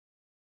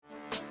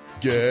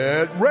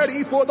Get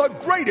ready for the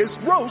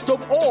greatest roast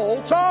of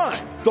all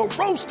time. The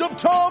Roast of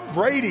Tom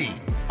Brady.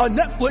 A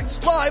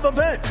Netflix live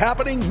event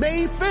happening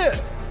May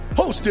 5th.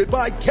 Hosted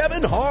by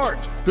Kevin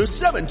Hart. The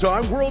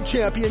 7-time world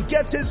champion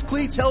gets his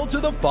cleats held to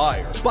the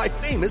fire by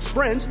famous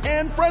friends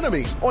and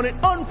frenemies on an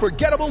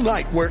unforgettable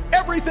night where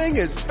everything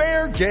is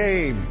fair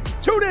game.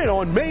 Tune in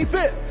on May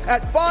 5th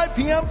at 5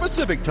 p.m.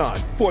 Pacific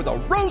time for the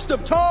Roast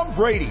of Tom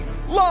Brady.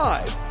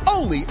 Live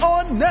only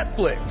on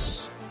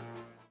Netflix.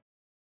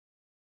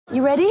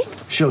 You ready?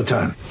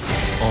 Showtime.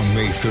 On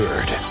May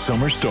 3rd,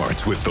 summer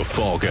starts with The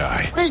Fall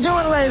Guy. Let's do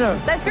it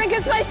later. Let's drink a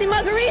spicy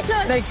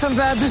margarita. Make some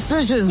bad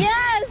decisions.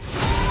 Yes.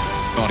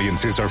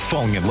 Audiences are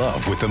falling in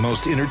love with the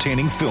most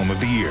entertaining film of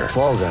the year.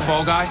 Fall Guy.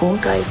 Fall Guy? Fall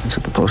Guy. That's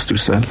what the poster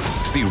said.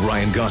 See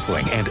Ryan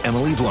Gosling and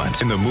Emily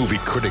Blunt in the movie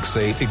critics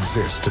say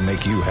exists to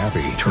make you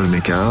happy. Trying to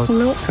make it out?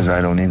 Nope. Because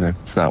I don't either.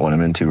 It's not what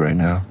I'm into right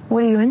now.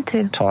 What are you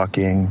into?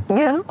 Talking.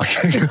 Yeah.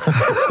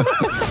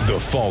 The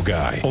Fall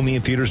Guy. Only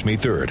in theaters May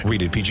 3rd.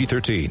 Rated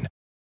PG-13.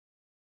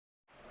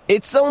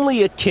 It's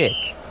only a kick.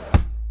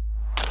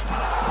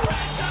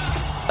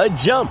 A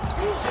jump.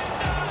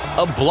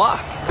 A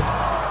block.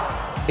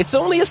 It's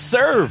only a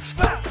serve.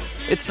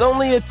 It's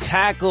only a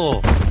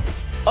tackle.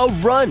 A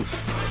run.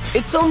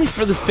 It's only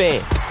for the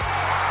fans.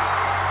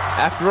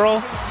 After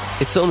all,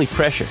 it's only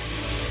pressure.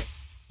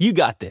 You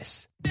got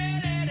this.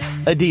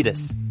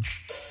 Adidas.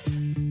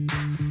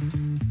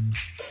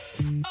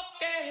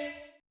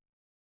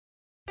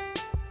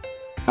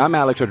 I'm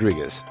Alex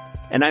Rodriguez.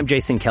 And I'm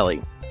Jason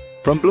Kelly.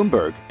 From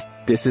Bloomberg,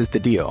 this is The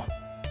Deal.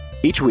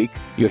 Each week,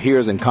 you'll hear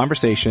us in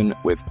conversation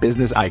with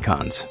business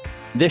icons.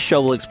 This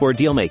show will explore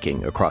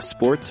deal-making across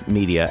sports,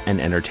 media, and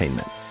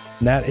entertainment.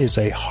 That is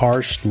a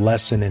harsh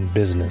lesson in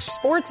business.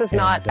 Sports is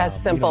not as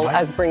simple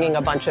as bringing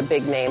a bunch of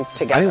big names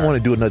together. I didn't want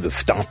to do another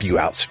stomp you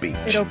out speech.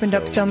 It opened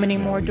up so many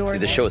more doors.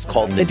 The show is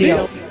called The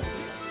Deal.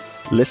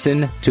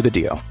 Listen to The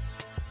Deal.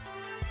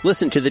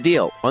 Listen to The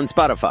Deal on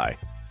Spotify.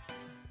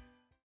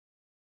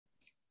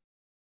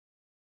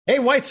 Hey,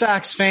 White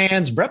Sox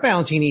fans, Brett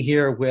Ballantini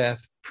here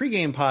with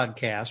pregame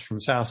podcast from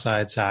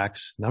Southside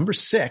Sox, number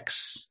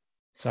 6.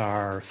 It's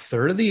our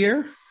 3rd of the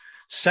year,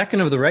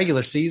 2nd of the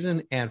regular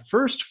season, and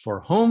 1st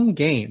for home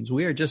games.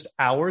 We are just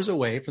hours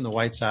away from the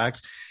White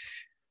Sox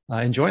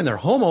enjoying their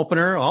home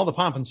opener, all the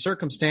pomp and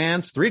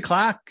circumstance, 3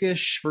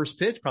 o'clock-ish first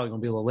pitch, probably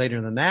going to be a little later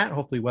than that.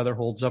 Hopefully weather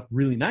holds up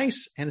really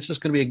nice, and it's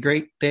just going to be a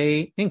great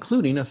day,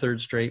 including a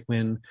 3rd straight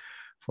win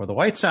for the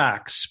White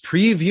Sox.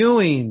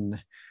 Previewing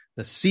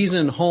the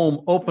season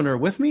home opener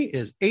with me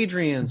is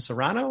Adrian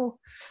Serrano,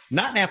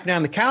 not napping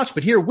on the couch,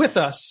 but here with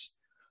us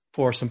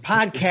for some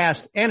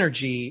podcast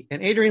energy.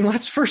 And Adrian,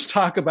 let's first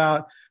talk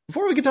about,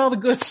 before we get to all the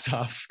good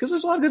stuff, because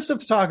there's a lot of good stuff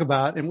to talk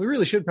about, and we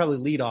really should probably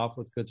lead off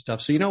with good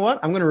stuff. So you know what?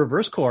 I'm going to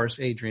reverse course,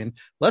 Adrian.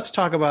 Let's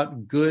talk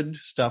about good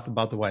stuff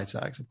about the White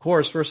Sox. Of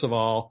course, first of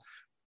all,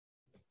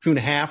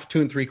 2.5,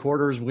 2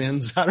 3/4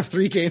 wins out of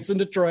 3 games in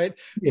Detroit,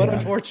 but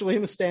unfortunately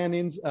in the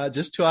standings,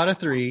 just 2 out of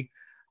 3.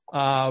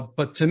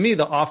 But to me,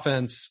 the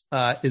offense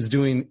is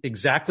doing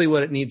exactly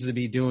what it needs to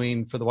be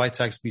doing for the White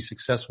Sox to be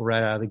successful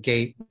right out of the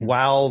gate,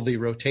 while the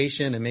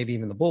rotation and maybe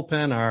even the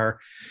bullpen are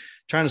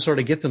trying to sort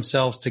of get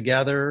themselves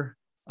together.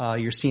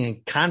 You're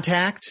seeing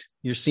contact.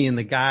 You're seeing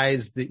the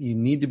guys that you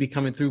need to be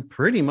coming through,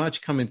 pretty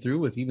much coming through,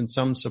 with even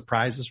some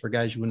surprises for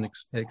guys you wouldn't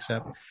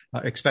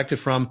expect it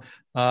from.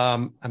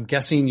 I'm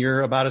guessing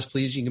you're about as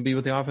pleased you can be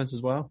with the offense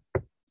as well.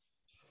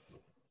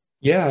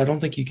 Yeah, I don't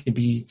think you could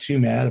be too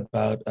mad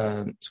about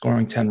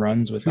scoring 10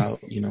 runs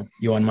without,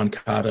 Yoan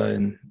Moncada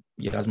and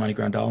Yasmani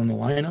Grandal in the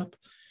lineup.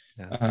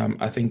 Yeah.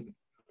 I think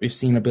we've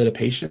seen a bit of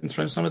patience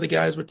from some of the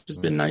guys, which has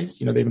been nice.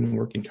 They've been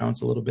working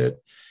counts a little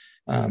bit.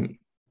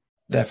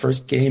 That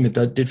first game, it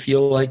did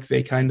feel like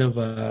they kind of,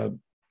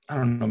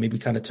 maybe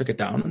kind of took it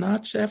down a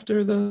notch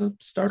after the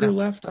starter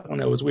left. I don't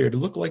know. It was weird. It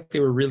looked like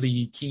they were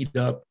really keyed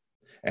up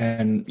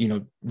and,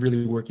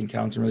 really working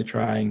counts and really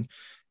trying.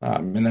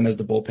 And then as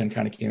the bullpen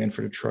kind of came in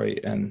for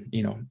Detroit, and,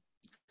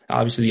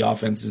 obviously the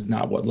offense is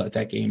not what let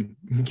that game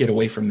get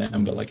away from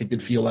them, but it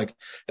did feel like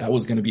that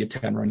was going to be a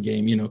 10-run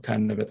game,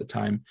 kind of at the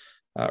time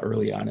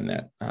early on in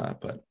that.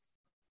 But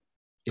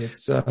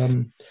it's,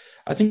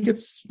 I think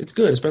it's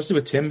good, especially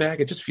with Tim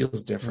back. It just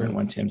feels different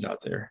when Tim's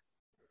out there.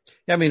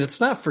 Yeah,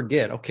 let's not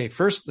forget. Okay,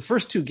 the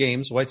first 2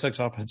 games, White Sox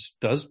offense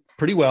does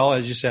pretty well,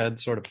 as you said.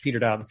 Sort of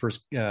petered out the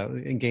first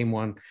in game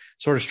 1.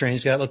 Sort of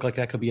strange. That looked like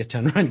that could be a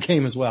 10-run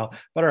game as well.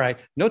 But all right,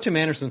 no Tim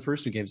Anderson the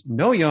first 2 games,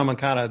 no Yoan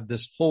Moncada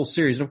this whole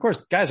series. And of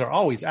course, guys are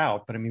always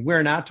out. But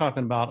we're not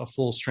talking about a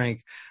full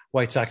strength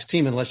White Sox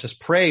team, and let's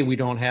just pray we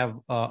don't have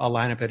a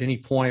lineup at any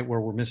point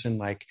where we're missing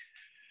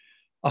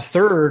a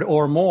third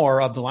or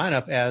more of the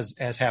lineup,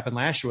 as happened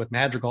last year with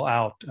Madrigal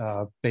out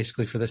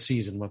basically for the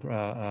season, with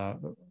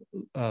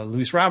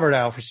Luis Robert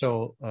out for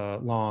so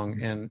long,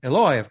 and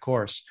Eloy, of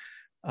course.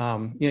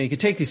 You can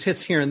take these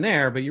hits here and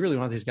there, but you really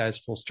want these guys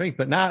full strength.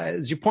 But now,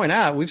 as you point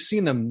out, we've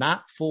seen them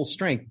not full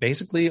strength,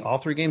 basically all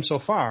 3 games so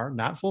far,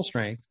 not full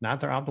strength,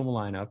 not their optimal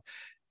lineup.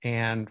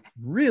 and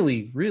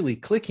really, really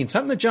clicking.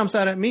 Something that jumps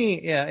out at me,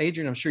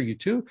 Adrian, I'm sure you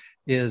too,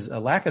 is a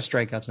lack of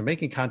strikeouts or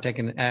making contact.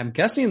 And I'm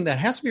guessing that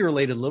has to be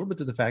related a little bit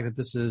to the fact that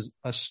this is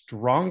a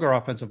stronger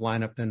offensive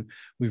lineup than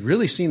we've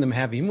really seen them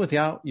have, even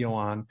without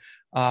Yoan.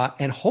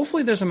 And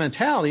hopefully there's a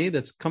mentality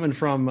that's coming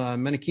from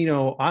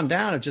Menachino on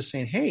down of just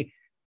saying, hey,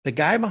 the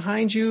guy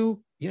behind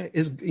you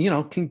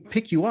can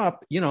pick you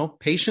up,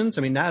 patience.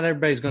 I mean, not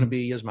everybody's going to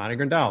be Yasmani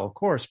Grandal, of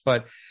course,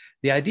 but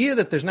the idea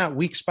that there's not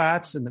weak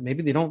spots and that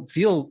maybe they don't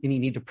feel any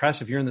need to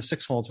press if you're in the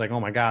 6th hole, it's like, oh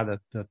my God,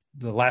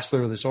 the last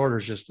third of this order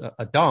is just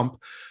a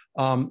dump.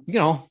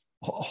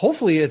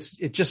 Hopefully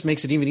it just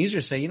makes it even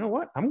easier to say, you know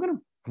what, I'm going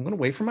to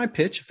wait for my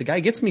pitch. If the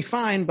guy gets me,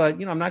 fine, but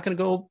I'm not going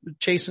to go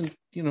chasing,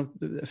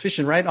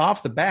 fishing right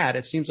off the bat.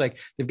 It seems like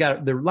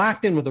they're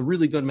locked in with a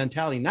really good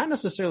mentality, not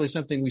necessarily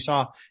something we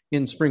saw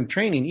in spring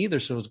training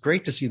either. So it was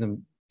great to see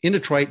them in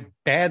Detroit,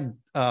 bad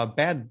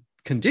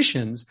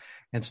conditions,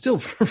 and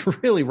still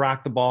really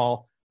rock the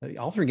ball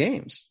all 3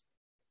 games.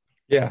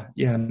 Yeah,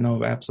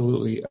 no,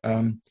 absolutely.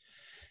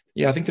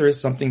 I think there is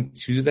something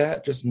to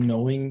that, just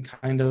knowing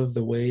kind of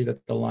the way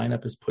that the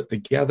lineup is put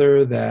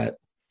together, that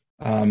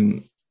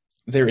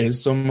there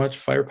is so much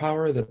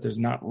firepower that there's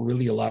not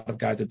really a lot of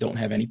guys that don't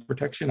have any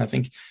protection. I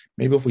think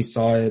maybe if we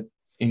saw it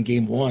in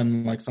game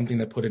 1, like something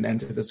that put an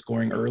end to the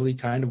scoring early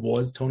kind of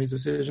was Tony's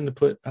decision to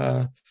put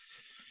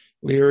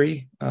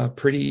Leary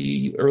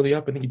pretty early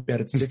up. I think he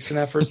batted 6 in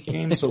that first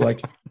game. So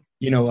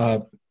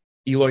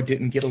Eloy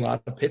didn't get a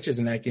lot of pitches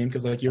in that game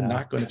because you're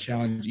not going to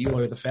challenge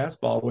Eloy with a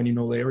fastball when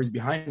Leary's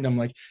behind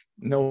him.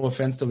 No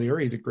offense to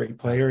Leary, he's a great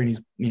player and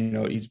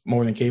he's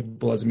more than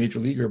capable as a major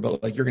leaguer,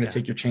 but you're going to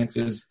take your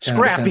chances.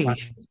 Scrappy.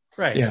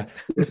 Right. Yeah.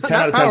 10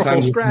 out of 10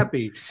 times.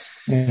 Scrappy.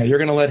 Yeah. You're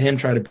going to let him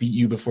try to beat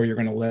you before you're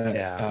going to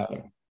let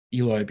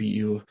Eloy beat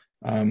you.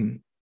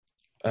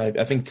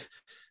 I think,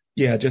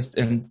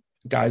 and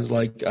guys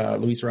like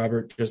Luis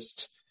Robert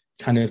just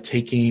kind of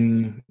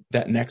taking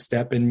that next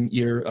step in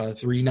year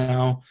 3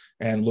 now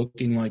and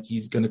looking like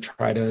he's going to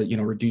try to,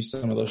 reduce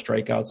some of those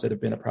strikeouts that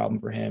have been a problem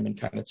for him and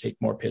kind of take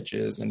more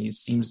pitches. And he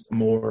seems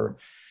more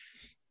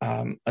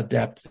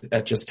adept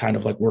at just kind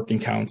of working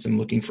counts and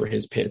looking for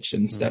his pitch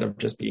instead of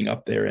just being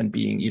up there and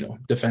being,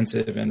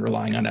 defensive and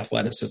relying on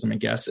athleticism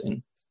and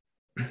guessing.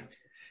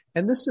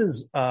 And this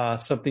is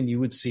something you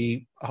would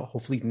see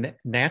hopefully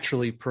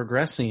naturally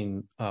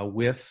progressing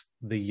with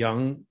the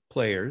young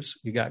players.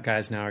 You got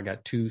guys now who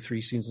got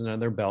 2-3 seasons under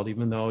their belt,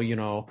 even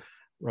though,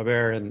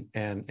 Robert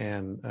and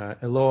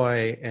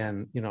Eloy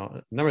and,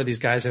 a number of these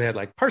guys have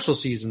had partial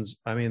seasons.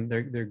 I mean,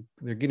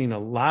 they're getting a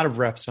lot of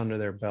reps under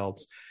their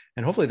belts,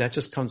 and hopefully that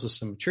just comes with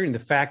some maturity. The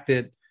fact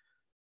that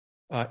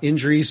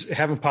injuries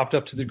haven't popped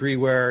up to the degree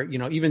where,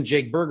 even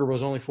Jake Berger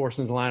was only forced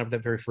into the lineup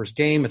that very first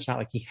game. It's not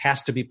like he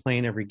has to be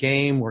playing every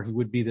game where he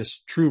would be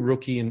this true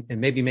rookie and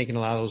maybe making a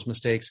lot of those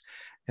mistakes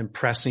and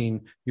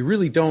pressing. You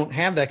really don't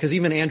have that because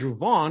even Andrew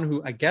Vaughn,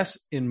 who I guess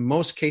in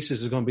most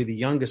cases is going to be the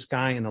youngest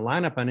guy in the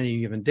lineup on any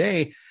given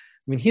day. I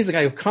mean, he's a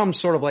guy who comes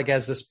sort of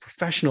as this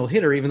professional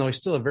hitter, even though he's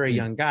still a very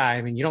young guy.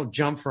 I mean, you don't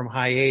jump from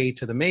high A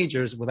to the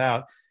majors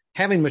without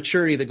having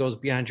maturity that goes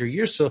beyond your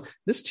years. So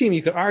this team,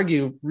 you could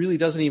argue, really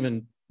doesn't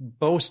even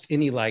boast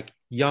any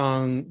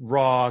young,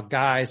 raw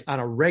guys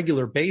on a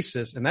regular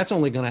basis. And that's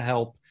only going to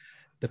help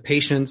the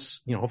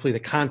patience, hopefully the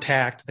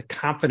contact, the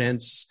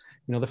confidence,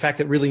 the fact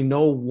that really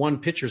no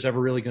one pitcher is ever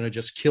really going to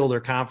just kill their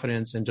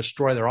confidence and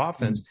destroy their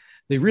offense.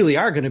 They really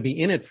are going to be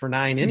in it for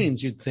 9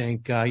 innings, you'd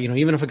think,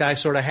 even if a guy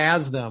sort of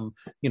has them,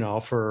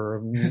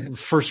 for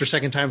first or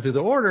second time through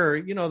the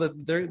order,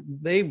 that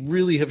they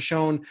really have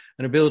shown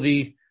an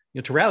ability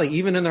to rally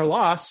even in their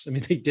loss. I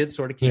mean, they did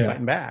sort of keep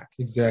fighting back.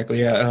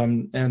 Exactly. Yeah.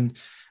 And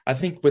I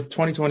think with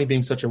 2020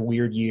 being such a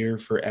weird year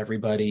for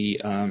everybody,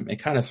 it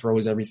kind of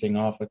throws everything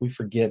off. We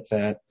forget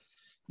that,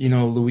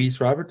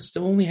 Luis Robert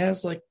still only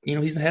has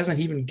he hasn't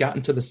even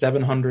gotten to the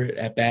 700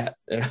 at bat,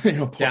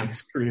 point in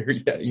his career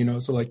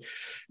yet, so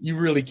you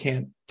really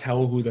can't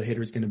tell who the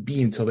hitter is going to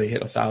be until they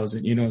hit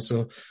 1,000,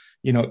 so,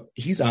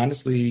 he's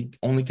honestly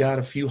only got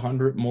a few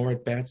hundred more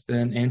at bats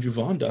than Andrew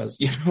Vaughn does,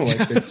 it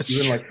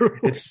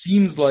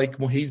seems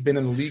he's been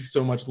in the league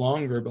so much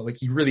longer, but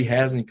he really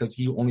hasn't because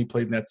he only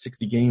played in that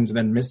 60 games and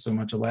then missed so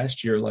much of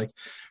last year.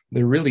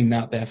 They're really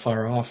not that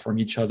far off from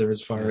each other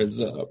as far as,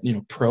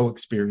 pro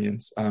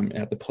experience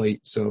at the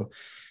plate. So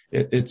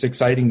it's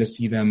exciting to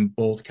see them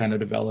both kind of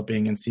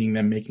developing and seeing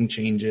them making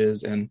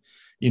changes. And,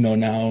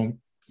 now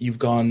you've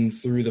gone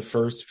through the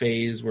first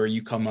phase where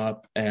you come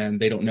up and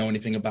they don't know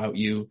anything about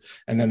you,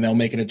 and then they'll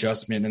make an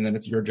adjustment, and then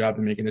it's your job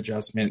to make an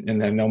adjustment,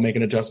 and then they'll make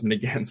an adjustment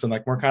again. So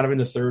we're kind of in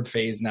the third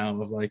phase now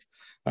of all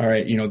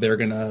right,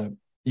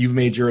 you've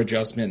made your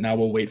adjustment. Now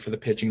we'll wait for the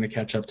pitching to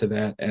catch up to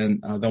that,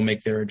 and they'll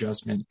make their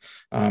adjustment.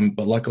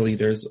 But luckily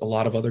there's a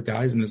lot of other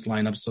guys in this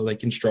lineup so they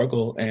can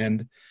struggle,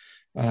 and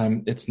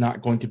it's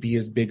not going to be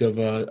as big of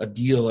a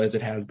deal as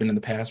it has been in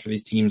the past for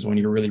these teams when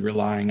you're really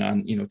relying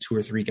on, 2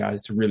 or 3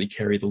 guys to really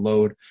carry the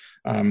load.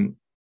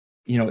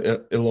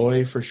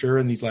 Eloy for sure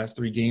in these last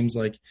 3 games,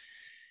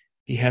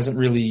 he hasn't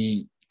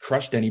really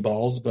crushed any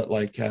balls, but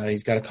like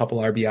he's got a couple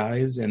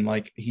RBIs, and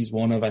like he's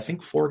one of, I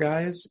think, 4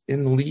 guys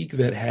in the league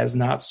that has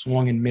not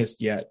swung and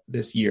missed yet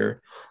this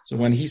year. So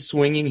when he's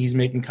swinging, he's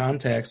making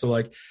contact. So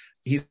like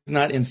he's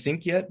not in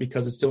sync yet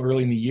because it's still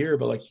early in the year,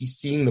 but like he's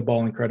seeing the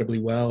ball incredibly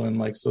well. And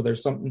like, so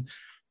there's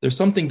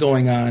something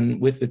going on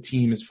with the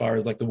team as far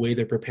as like the way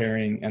they're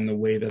preparing and the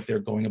way that they're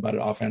going about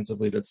it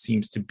offensively that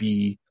seems to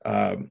be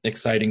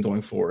exciting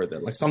going forward.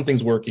 That like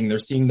something's working. They're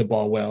seeing the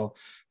ball well.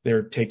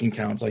 They're taking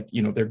counts. Like,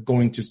 you know, they're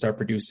going to start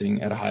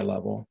producing at a high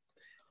level.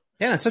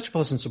 Yeah, and it's such a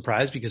pleasant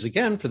surprise because,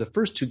 again, for the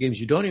first 2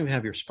 games, you don't even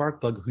have your spark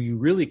plug who you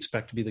really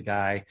expect to be the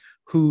guy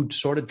who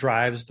sort of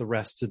drives the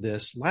rest of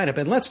this lineup.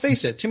 And let's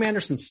face it, Tim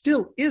Anderson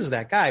still is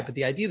that guy, but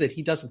the idea that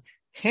he doesn't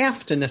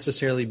have to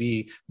necessarily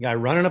be the guy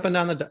running up and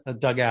down the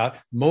dugout,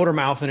 motor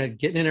mouthing it,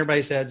 getting in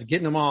everybody's heads,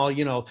 getting them all,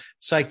 you know,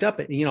 psyched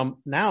up. You know,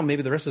 now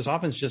maybe the rest of this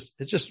offense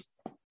it's just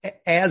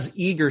as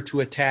eager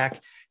to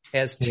attack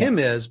as Tim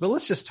is. But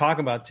let's just talk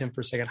about Tim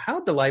for a second. How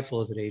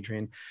delightful is it,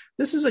 Adrian?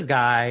 This is a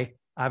guy,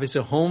 obviously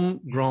a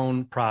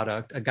homegrown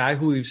product, a guy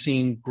who we've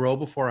seen grow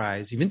before our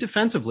eyes, even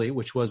defensively,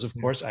 which was, of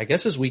course, I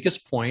guess his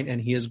weakest point. And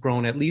he has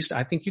grown at least,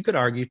 I think you could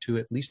argue, to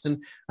at least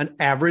an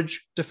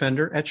average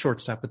defender at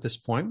shortstop at this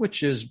point,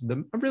 which is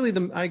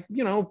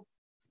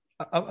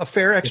a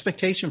fair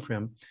expectation for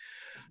him.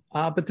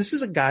 But this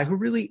is a guy who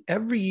really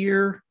every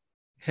year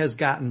has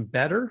gotten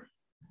better.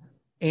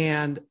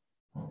 And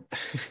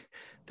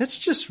that's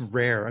just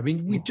rare. I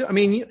mean,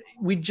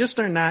 we just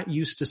are not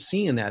used to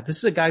seeing that. This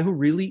is a guy who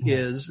really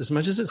is, as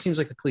much as it seems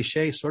like a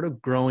cliche, sort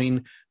of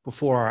growing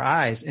before our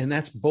eyes. And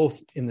that's both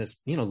in this,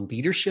 you know,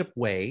 leadership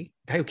way,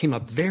 a guy who came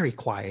up very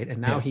quiet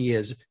and now he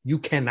is, you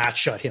cannot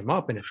shut him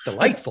up and it's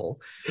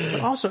delightful.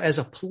 But also as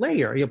a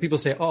player, you know, people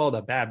say, oh,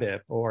 the BABIP,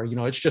 or, you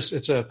know,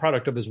 it's a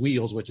product of his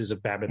wheels, which is a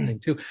BABIP thing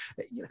too.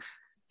 You know,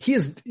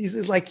 he's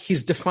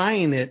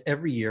defying it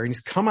every year. And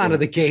he's come out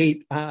of the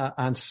gate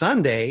on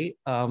Sunday,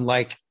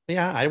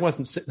 I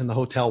wasn't sitting in the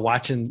hotel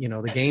watching, you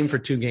know, the game for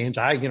 2 games.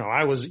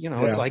 I was, you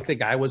know, it's like the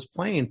guy was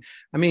playing.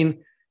 I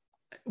mean,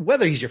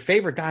 whether he's your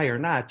favorite guy or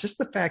not, just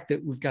the fact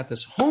that we've got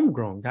this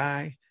homegrown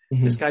guy,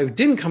 this guy who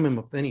didn't come in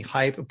with any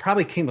hype,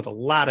 probably came with a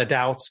lot of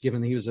doubts,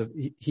 given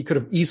that he could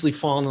have easily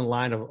fallen in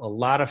line of a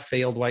lot of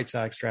failed White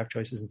Sox draft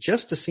choices. And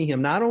just to see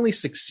him not only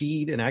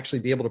succeed and actually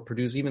be able to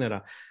produce even at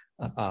a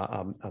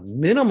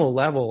minimal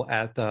level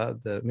at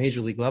the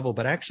major league level,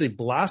 but actually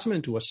blossom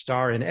into a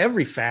star in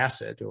every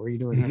facet. Or he's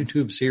doing a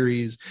YouTube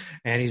series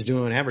and he's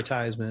doing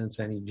advertisements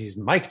and he's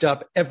mic'd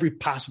up every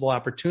possible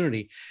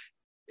opportunity.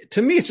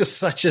 To me, it's just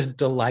such a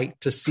delight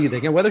to see that.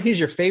 Again, whether he's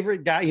your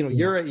favorite guy, you know,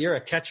 you're a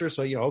catcher,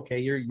 so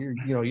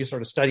you're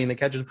sort of studying the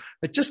catchers.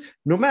 But just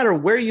no matter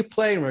where you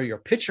play and whether you're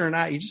a pitcher or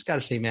not, you just got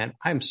to say, man,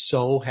 I'm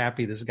so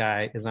happy this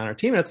guy is on our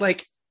team. And it's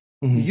like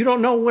you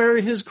don't know where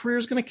his career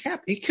is going to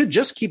cap. It could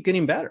just keep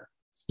getting better.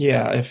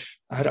 Yeah,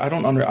 I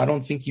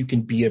don't think you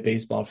can be a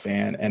baseball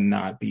fan and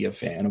not be a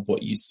fan of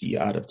what you see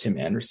out of Tim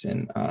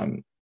Anderson.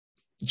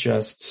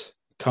 Just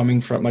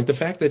coming from like the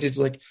fact that it's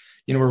like,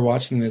 you know, we're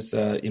watching this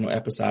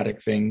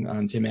episodic thing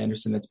on Tim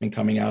Anderson that's been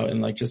coming out,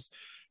 and like just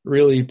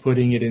really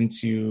putting it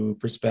into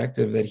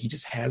perspective that he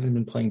just hasn't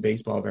been playing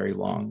baseball very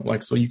long.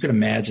 Like, so you can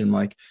imagine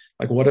like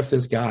what if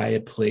this guy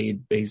had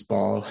played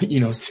baseball, you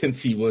know,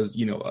 since he was,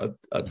 you know,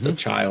 a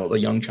child, a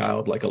young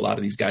child, like a lot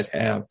of these guys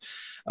have.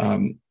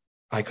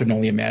 I couldn't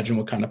only imagine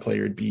what kind of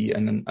player it'd be.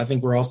 And then I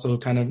think we're also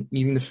kind of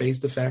needing to face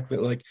the fact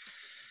that like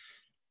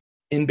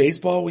in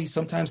baseball, we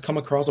sometimes come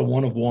across a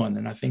 1 of 1.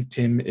 And I think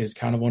Tim is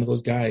kind of one of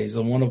those guys,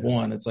 a 1 of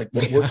 1. It's like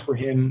what works for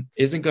him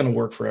isn't going to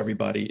work for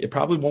everybody. It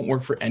probably won't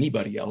work for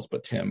anybody else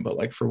but Tim, but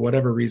like for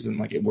whatever reason,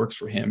 like it works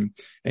for him.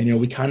 And, you know,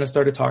 we kind of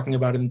started talking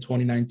about it in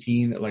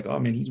 2019 that like, oh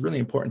man, he's really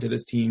important to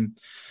this team.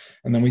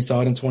 And then we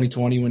saw it in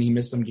 2020 when he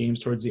missed some games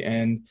towards the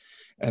end.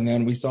 And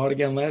then we saw it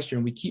again last year,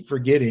 and we keep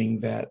forgetting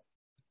that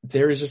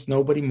there is just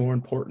nobody more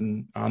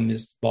important on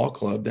this ball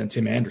club than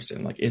Tim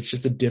Anderson. Like, it's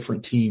just a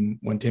different team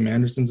when Tim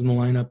Anderson's in the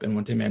lineup and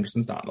when Tim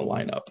Anderson's not in the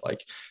lineup.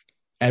 Like,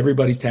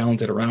 everybody's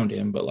talented around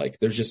him, but like,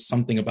 there's just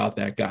something about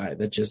that guy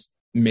that just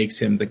makes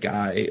him the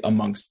guy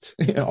amongst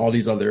all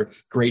these other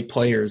great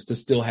players to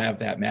still have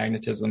that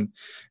magnetism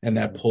and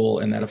that pull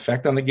and that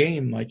effect on the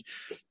game. Like,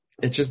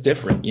 it's just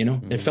different, you know.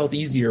 It felt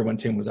easier when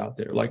Tim was out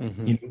there. Like,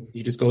 you know,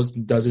 he just goes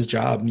and does his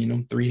job. You know,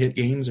 3-hit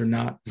games or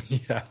not.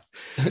 Yeah.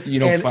 You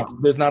know, and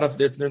there's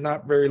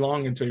not very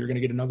long until you're going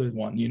to get another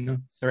one. You know,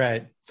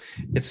 right?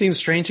 It seems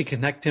strange to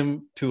connect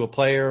him to a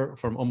player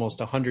from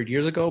almost 100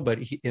 years ago, but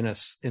he, in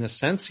a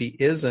sense, he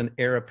is an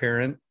heir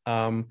apparent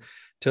to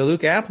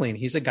Luke Appling.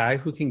 He's a guy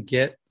who can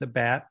get the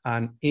bat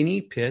on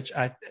any pitch.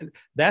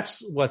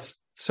 That's what's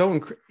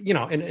so, you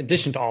know, in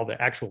addition to all the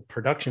actual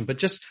production, but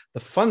just the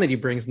fun that he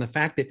brings and the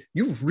fact that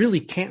you really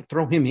can't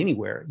throw him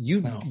anywhere.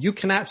 You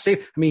cannot save.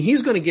 I mean,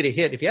 he's going to get a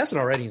hit. If he hasn't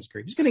already in his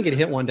career, he's going to get a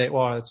hit one day.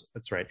 Well,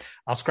 that's right.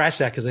 I'll scratch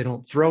that because they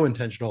don't throw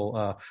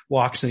intentional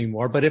walks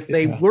anymore. But if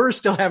they were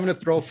still having to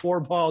throw 4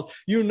 balls,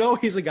 you know,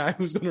 he's a guy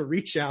who's going to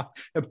reach out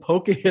and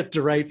poke a hit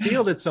to right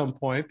field at some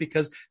point,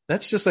 because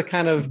that's just a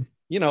kind of,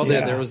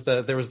 there was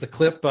the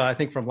clip, I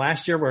think from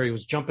last year where he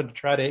was jumping to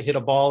try to hit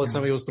a ball that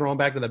somebody was throwing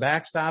back to the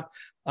backstop.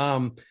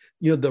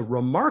 The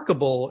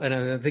remarkable, and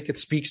I think it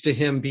speaks to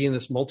him being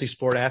this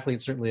multi-sport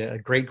athlete, certainly a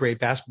great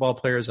basketball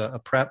player as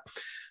a prep,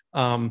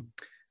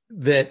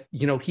 that,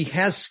 he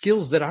has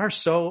skills that are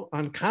so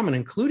uncommon,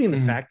 including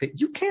the fact that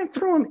you can't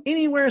throw him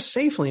anywhere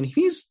safely. And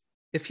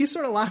if he's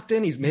sort of locked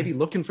in, he's maybe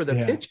looking for the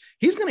pitch,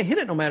 he's going to hit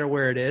it no matter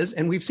where it is.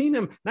 And we've seen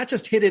him not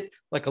just hit it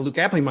like a Luke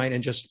Apley might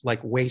and just like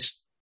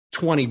waste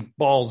 20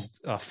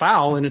 balls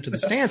foul and into the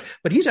stands,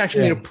 but he's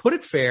actually going to put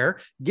it fair,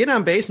 get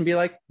on base and be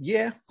like,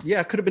 it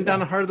could have been down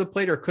the heart of the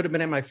plate or it could have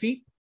been at my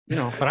feet,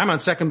 but I'm on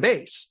second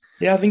base.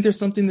 Yeah, I think there's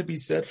something to be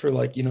said for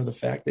the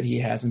fact that he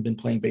hasn't been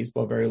playing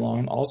baseball very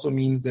long also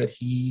means that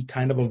he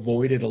kind of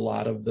avoided a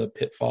lot of the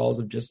pitfalls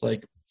of just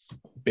like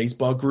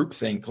baseball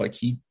groupthink. Like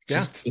he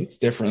just thinks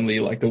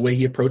differently. Like the way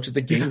he approaches the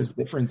game is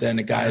different than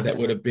a guy that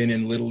would have been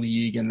in Little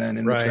League and then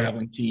in the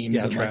traveling teams.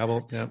 Yeah, and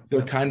travel.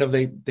 They're kind of,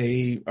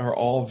 they are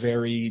all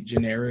very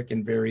generic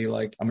and very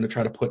like, I'm going to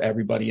try to put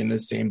everybody in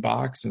this same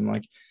box. And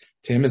like,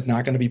 Tim is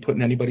not going to be put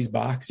in anybody's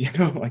box,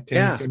 like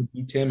Tim's going to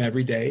be Tim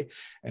every day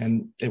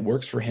and it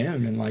works for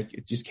him. And like,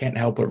 it just can't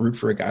help but root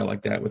for a guy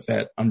like that with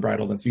that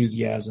unbridled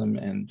enthusiasm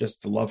and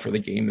just the love for the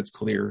game that's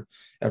clear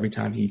every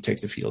time he takes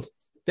the field.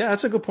 Yeah,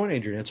 that's a good point,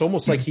 Adrian. It's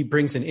almost like he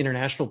brings an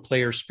international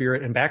player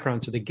spirit and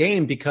background to the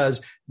game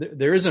because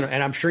there isn't,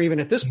 and I'm sure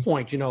even at this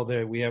point,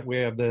 we have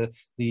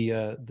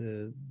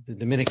the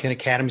Dominican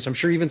academies. I'm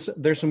sure even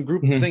there's some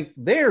group think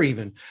there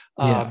even,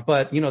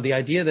 but the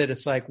idea that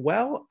it's like,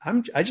 well,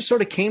 I just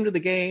sort of came to the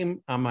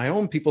game on my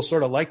own. People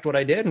sort of liked what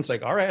I did, and it's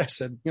like, all right, I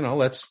said,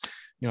 let's.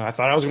 I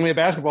thought I was going to be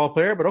a basketball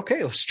player, but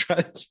okay, let's try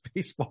this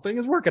baseball thing.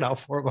 It's working out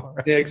for him. All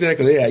right. Yeah,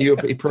 exactly. Yeah. You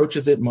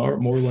approaches it more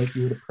like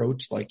you would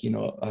approach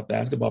a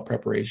basketball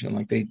preparation.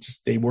 Like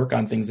they work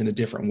on things in a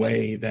different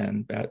way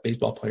than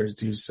baseball players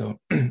do. So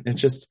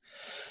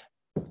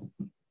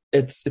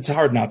it's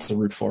hard not to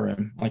root for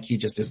him. Like he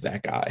just is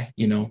that guy,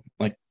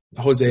 like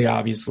Jose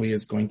obviously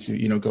is going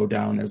to, go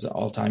down as an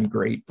all-time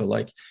great, but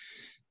like,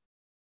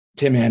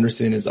 Tim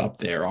Anderson is up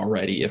there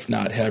already, if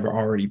not have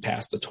already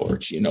passed the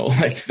torch,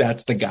 like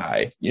that's the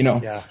guy,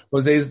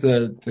 Jose's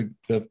the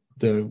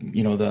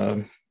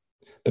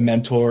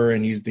mentor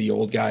and he's the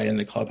old guy in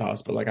the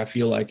clubhouse. But like, I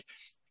feel like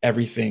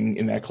everything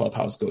in that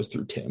clubhouse goes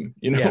through Tim,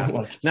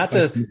 not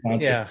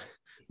to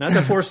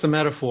force the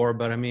metaphor,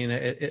 but I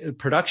mean,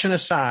 production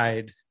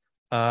aside,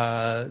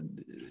 Tim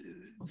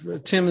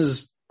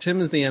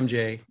is the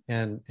MJ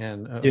and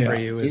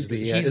Abreu is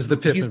the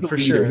Pippen for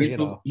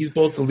sure. He's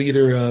both the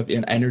leader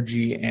in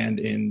energy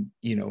and in,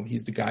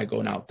 he's the guy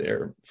going out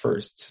there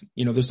first.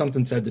 There's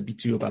something said to be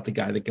too about the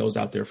guy that goes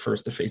out there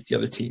first to face the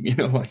other team,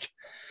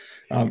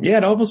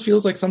 it almost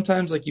feels like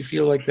sometimes like you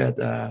feel like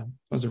that,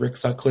 was it Rick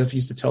Sutcliffe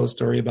used to tell a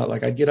story about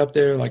like, I'd get up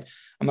there, like,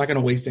 I'm not going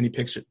to waste any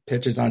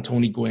pitches on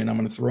Tony Gwynn. I'm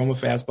going to throw him a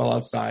fastball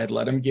outside,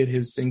 let him get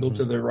his single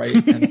to the right.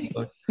 And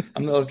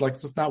I'm like,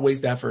 let's not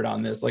waste effort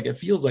on this. Like, it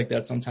feels like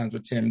that sometimes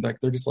with Tim, like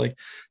they're just like,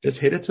 just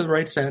hit it to the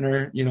right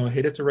center,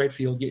 hit it to right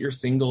field, get your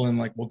single. And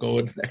like, we'll go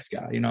with the next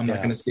guy. I'm not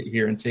going to sit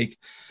here and take,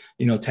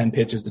 10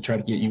 pitches to try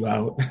to get you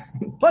out.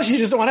 Plus, you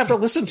just don't want to have to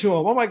listen to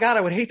him. Oh my God,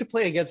 I would hate to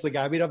play against the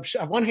guy. I mean,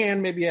 on one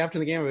hand, maybe after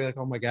the game, I'd be like,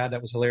 oh my God,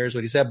 that was hilarious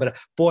what he said. But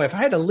boy, if I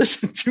had to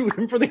listen to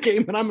him for the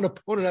game and I'm an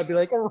opponent, I'd be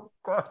like, oh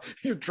God,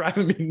 you're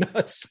driving me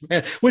nuts,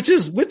 man. Which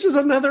is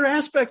another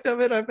aspect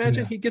of it. I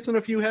imagine he gets in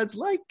a few heads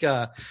like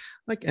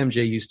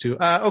MJ used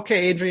to.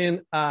 Okay,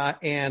 Adrian,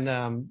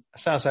 and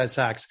Southside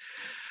Sox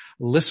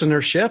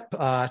listenership.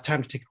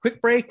 Time to take a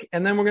quick break,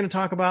 and then we're going to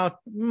talk about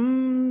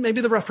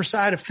maybe the rougher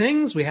side of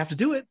things. We have to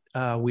do it.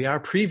 We are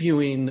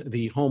previewing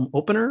the home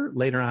opener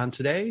later on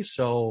today,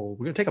 so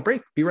we're going to take a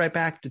break. Be right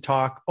back to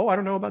talk. I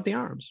don't know about the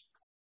arms.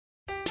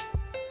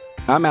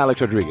 I'm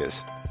Alex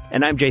Rodriguez.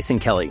 And I'm Jason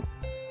Kelly.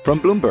 From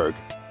Bloomberg,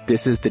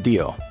 this is The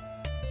Deal.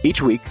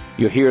 Each week,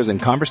 you'll hear us in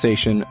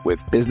conversation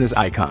with business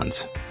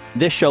icons.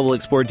 This show will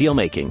explore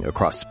deal-making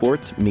across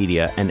sports,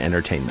 media, and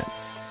entertainment.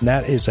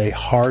 That is a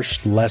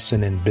harsh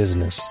lesson in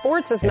business.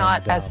 Sports is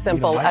not as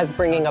simple as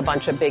bringing a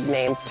bunch of big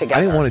names together.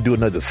 I didn't want to do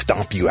another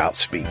stomp you out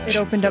speech. It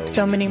opened up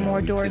so many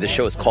more doors. The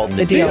show is called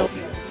The Deal.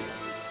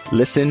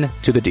 Listen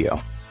to The Deal.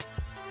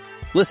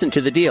 Listen to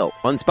The Deal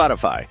on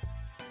Spotify.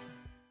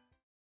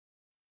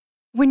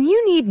 When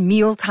you need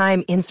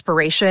mealtime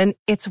inspiration,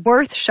 it's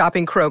worth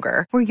shopping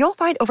Kroger, where you'll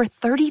find over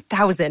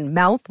 30,000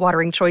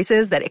 mouth-watering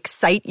choices that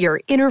excite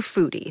your inner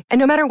foodie. And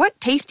no matter what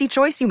tasty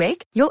choice you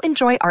make, you'll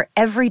enjoy our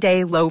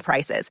everyday low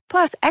prices,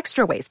 plus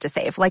extra ways to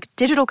save, like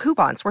digital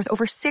coupons worth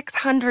over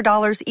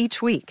 $600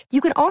 each week. You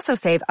can also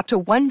save up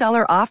to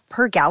 $1 off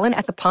per gallon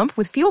at the pump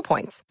with fuel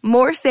points.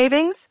 More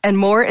savings and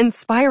more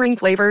inspiring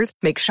flavors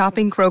make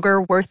shopping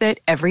Kroger worth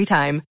it every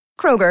time.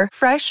 Kroger,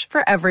 fresh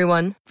for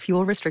everyone.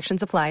 Fuel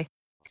restrictions apply.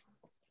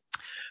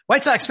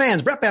 White Sox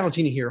fans, Brett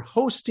Ballantini here,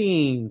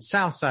 hosting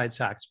Southside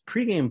Sox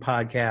pregame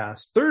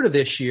podcast, third of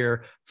this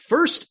year,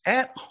 first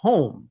at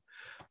home.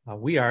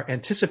 We are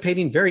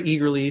anticipating very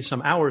eagerly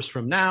some hours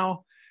from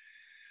now,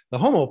 the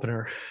home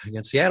opener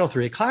against Seattle,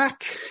 3:00,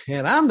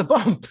 and on the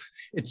bump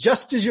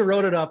just as you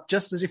wrote it up,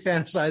 just as you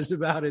fantasized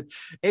about it.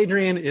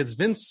 Adrian, it's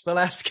Vince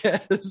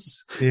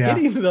Velasquez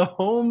hitting the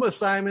home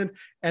assignment.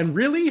 And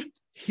really,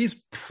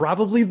 he's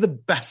probably the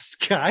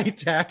best guy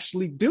to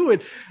actually do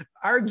it.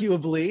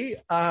 Arguably,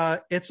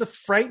 it's a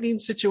frightening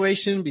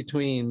situation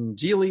between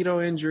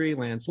Giolito injury,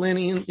 Lance Lynn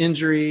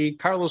injury,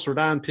 Carlos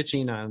Rodon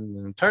pitching on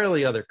an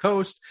entirely other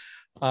coast.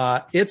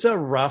 It's a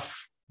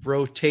rough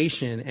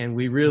rotation, and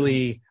we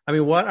really, I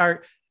mean, what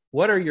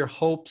are your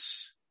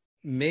hopes,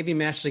 maybe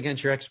matched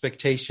against your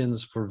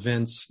expectations for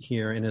Vince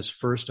here in his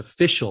first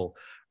official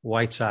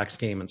White Sox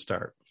game and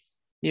start?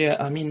 Yeah,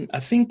 I mean, I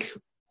think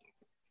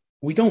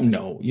we don't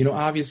know,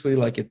 obviously,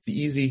 like it's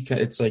easy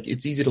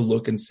to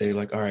look and say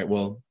like, all right,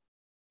 well,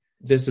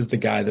 this is the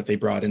guy that they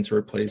brought in to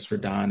replace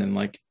Rodon. And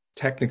like,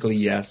 technically,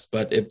 yes,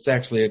 but it's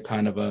actually a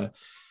kind of a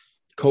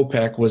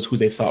Kopech was who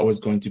they thought was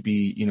going to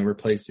be,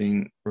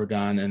 replacing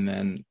Rodon. And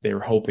then they were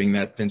hoping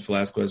that Vince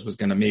Velasquez was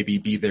going to maybe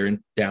be their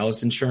in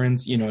Dallas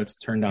insurance. It's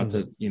turned out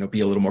to,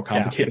 be a little more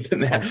complicated than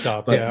that.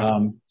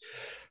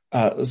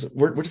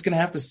 We're just going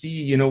to have to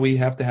see, we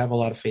have to have a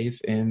lot of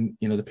faith in,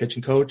 the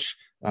pitching coach.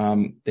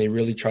 They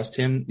really trust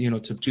him, to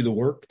do the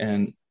work.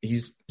 And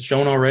he's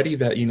shown already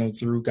that,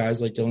 through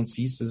guys like Dylan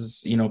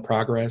Cease's,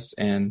 progress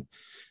and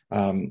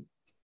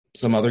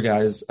some other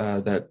guys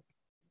that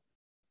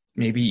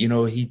maybe,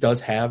 he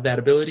does have that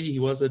ability. He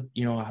was a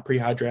pretty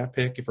high draft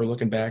pick. If we're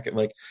looking back at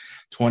like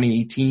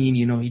 2018,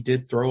 he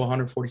did throw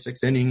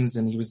 146 innings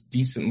and he was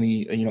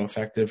decently,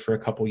 effective for a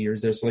couple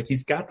years there. So like,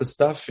 he's got the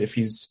stuff. If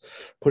he's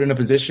put in a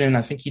position,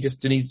 I think he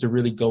just needs to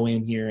really go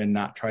in here and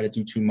not try to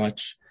do too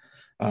much.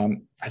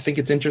 I think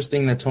it's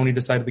interesting that Tony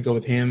decided to go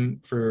with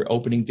him for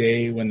opening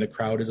day when the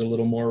crowd is a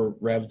little more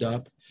revved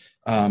up,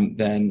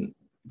 than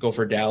go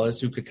for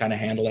Dallas, who could kind of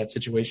handle that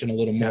situation a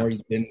little more.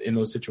 He's been in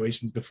those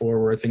situations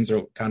before where things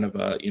are kind of,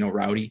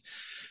 rowdy.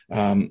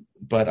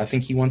 But I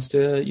think he wants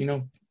to,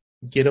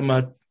 get him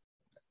a,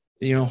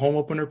 home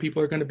opener.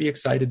 People are going to be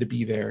excited to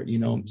be there,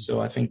 So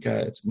I think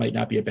it might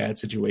not be a bad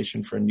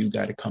situation for a new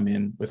guy to come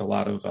in with a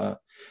lot of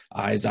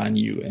eyes on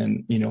you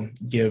and,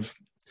 give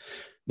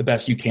the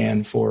best you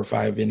can 4 or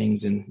 5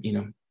 innings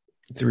and,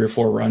 3 or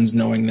 4 runs,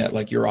 knowing that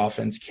like your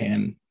offense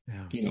can,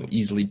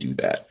 easily do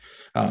that.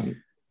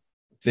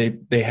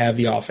 They have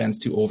the offense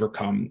to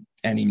overcome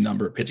any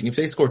number of pitching. If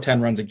they score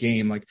 10 runs a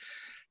game, like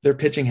their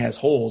pitching has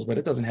holes, but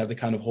it doesn't have the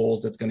kind of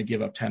holes that's going to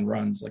give up 10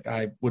 runs. Like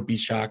I would be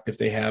shocked if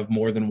they have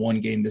more than one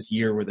game this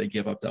year where they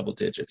give up double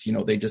digits.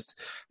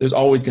 There's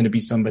always going to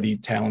be somebody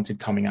talented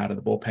coming out of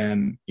the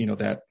bullpen,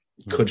 that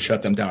could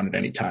shut them down at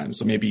any time.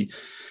 So maybe,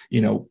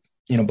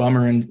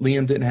 Bummer and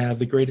Liam didn't have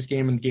the greatest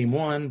game in game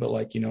 1, but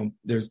like,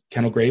 there's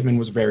Kendall Graveman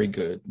was very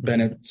good.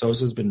 Bennett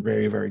Sosa's been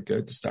very, very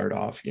good to start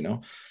off,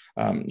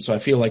 So I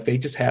feel like they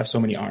just have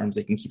so many arms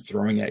they can keep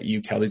throwing at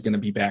you. Kelly's going to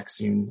be back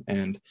soon,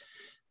 and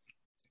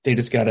they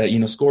just got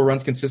to, score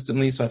runs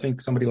consistently. So I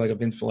think somebody like a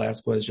Vince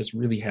Velasquez just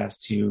really has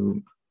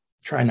to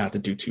try not to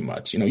do too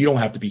much. You don't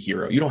have to be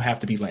hero. You don't have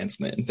to be Lance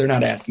Lynn. They're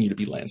not asking you to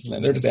be Lance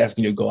Lynn. They're just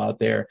asking you to go out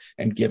there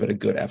and give it a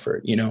good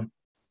effort, And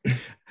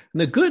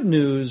the good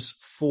news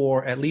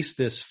for at least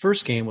this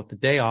first game with the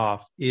day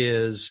off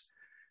is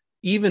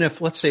even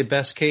if, let's say,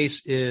 best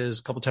case is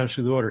a couple times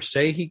through the order,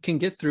 say he can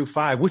get through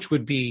 5, which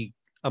would be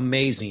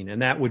amazing.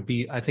 And that would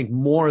be, I think,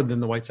 more than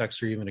the White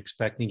Sox are even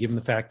expecting, given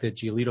the fact that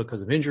Giolito,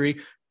 because of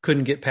injury,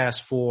 couldn't get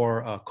past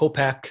 4.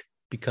 Kopech,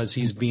 because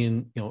he's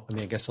being,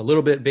 I guess a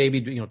little bit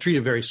babied,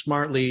 treated very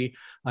smartly,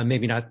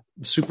 maybe not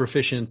super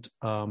efficient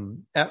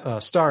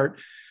start,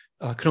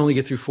 could only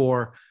get through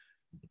 4.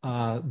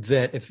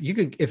 That if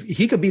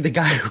he could be the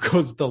guy who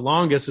goes the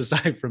longest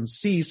aside from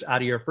Cease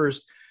out of your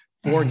first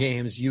 4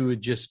 games, you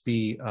would just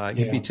be,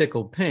 you'd be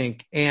tickled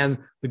pink. And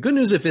the good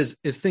news,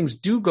 if things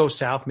do go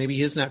south, maybe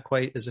he's not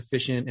quite as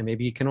efficient and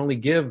maybe he can only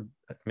give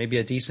maybe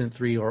a decent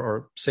 3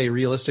 or say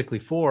realistically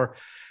 4,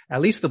 at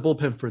least the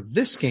bullpen for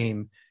this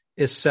game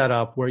is set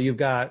up where you've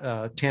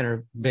got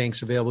Tanner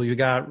Banks available. You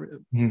got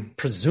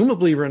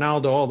presumably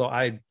Ronaldo,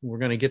 although we're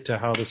going to get to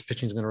how this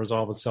pitching is going to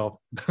resolve itself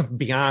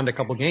beyond a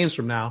couple games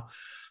from now.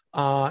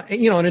 And,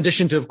 in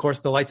addition to, of course,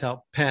 the lights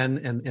out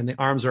pen and the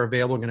arms are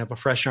available. We're going to have a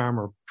fresh arm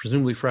or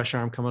presumably fresh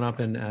arm coming up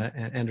in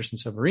Anderson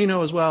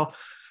Severino as well.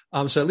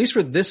 So at least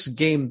for this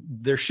game,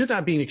 there should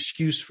not be an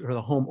excuse for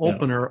the home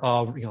opener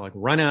of, like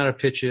run out of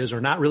pitches or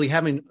not really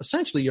having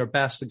essentially your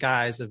best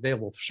guys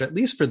available. So at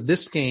least for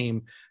this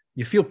game,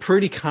 you feel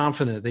pretty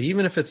confident that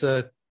even if it's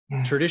a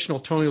traditional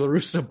Tony La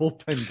Russa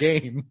bullpen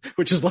game,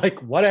 which is like,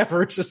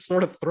 whatever, just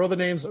sort of throw the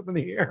names up in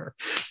the air,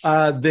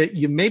 that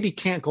you maybe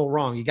can't go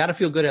wrong. You got to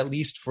feel good at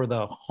least for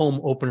the home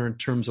opener in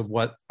terms of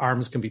what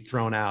arms can be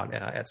thrown out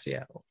at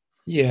Seattle.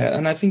 Yeah.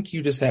 And I think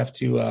you just have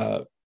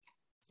to,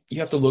 you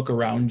have to look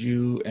around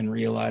you and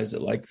realize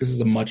that like, this is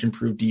a much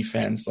improved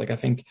defense. Like I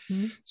think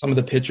some of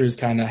the pitchers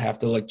kind of have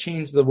to like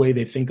change the way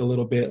they think a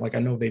little bit. Like I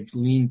know they've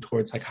leaned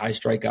towards like high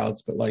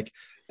strikeouts, but like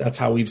that's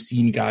how we've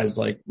seen guys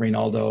like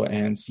Reynaldo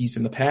and Cease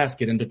in the past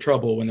get into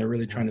trouble when they're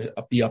really trying to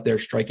be up there,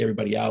 strike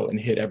everybody out and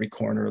hit every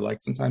corner. Like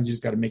sometimes you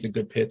just got to make a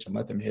good pitch and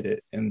let them hit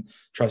it and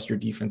trust your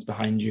defense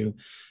behind you.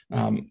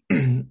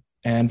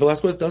 And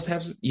Velasquez does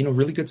have,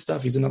 really good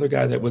stuff. He's another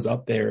guy that was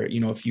up there,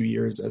 a few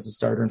years as a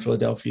starter in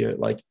Philadelphia,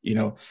 like,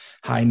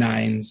 high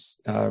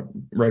nines,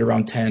 right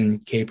around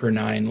 10 K per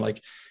nine.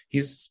 Like,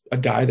 he's a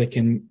guy that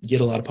can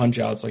get a lot of punch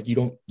outs. Like, you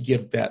don't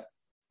get that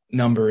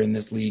number in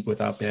this league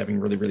without having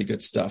really, really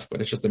good stuff, but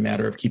it's just a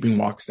matter of keeping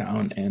walks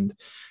down. And,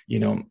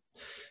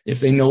 if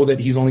they know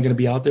that he's only going to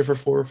be out there for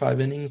 4 or 5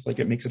 innings, like,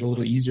 it makes it a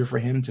little easier for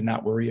him to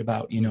not worry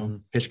about,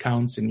 pitch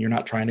counts, and you're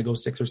not trying to go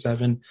 6 or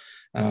 7.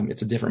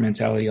 It's a different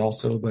mentality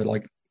also, but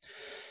like,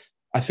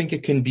 I think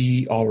it can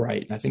be all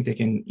right. I think they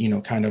can,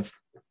 kind of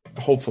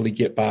hopefully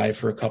get by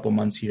for a couple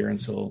months here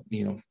until,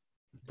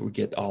 we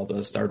get all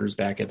the starters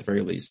back at the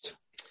very least.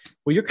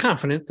 Well, you're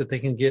confident that they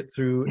can get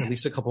through at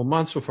least a couple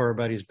months before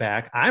everybody's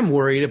back. I'm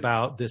worried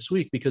about this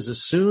week because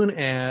as soon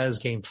as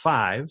game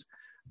 5,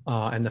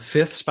 and the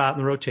 5th spot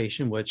in the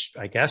rotation, which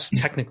I guess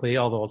technically,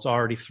 although it's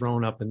already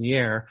thrown up in the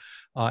air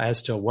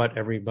as to what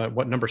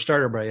number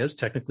starter everybody is,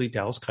 technically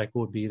Dallas Keuchel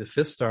would be the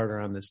 5th starter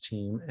on this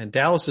team. And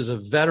Dallas is a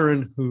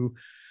veteran who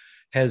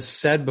has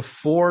said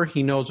before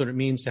he knows what it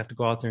means to have to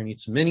go out there and eat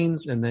some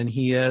innings. And then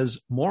he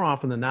has, more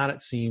often than not,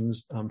 it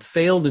seems,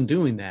 failed in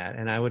doing that.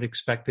 And I would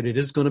expect that it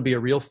is going to be a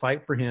real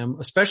fight for him,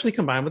 especially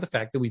combined with the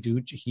fact that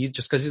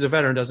just because he's a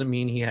veteran doesn't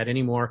mean he had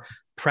any more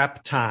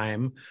prep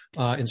time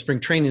in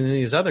spring training than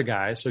these other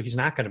guys. So he's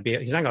not going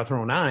to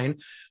throw 9.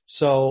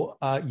 So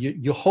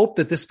you hope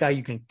that this guy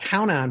you can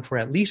count on for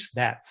at least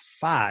that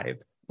 5.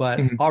 But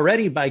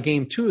already by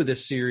game 2 of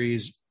this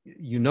series, the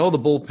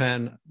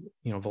bullpen,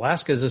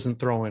 Velasquez isn't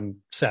throwing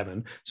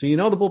 7. So, the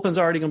bullpen's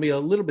already going to be a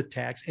little bit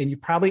taxed, and you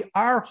probably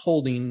are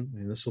holding,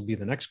 and this will be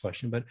the next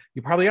question, but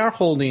you probably are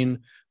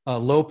holding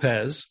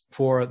Lopez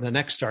for the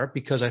next start,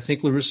 because I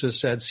think La Russa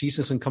said Cease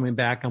isn't coming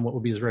back on what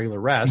will be his regular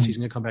rest. He's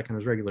going to come back on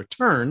his regular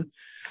turn.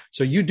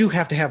 So you do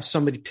have to have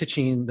somebody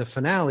pitching the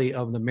finale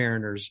of the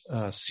Mariners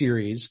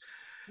series.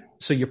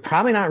 So you're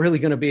probably not really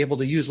going to be able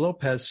to use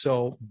Lopez.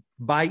 So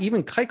by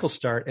even Keuchel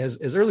start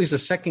as early as the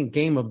second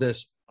game of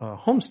this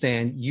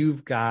homestand,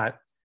 you've got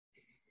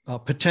a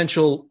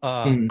potential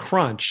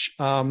crunch.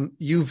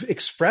 You've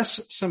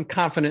expressed some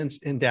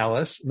confidence in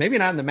Dallas, maybe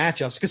not in the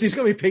matchups, because he's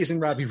going to be facing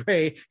Robbie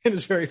Ray in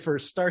his very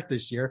first start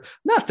this year.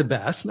 Not the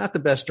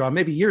best draw.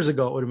 Maybe years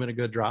ago it would have been a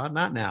good draw,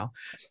 not now.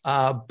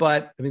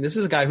 But I mean, this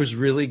is a guy who's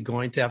really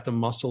going to have to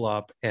muscle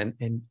up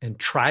and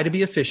try to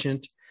be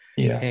efficient.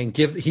 Yeah. And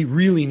he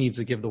really needs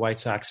to give the White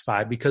Sox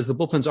 5, because the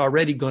bullpen's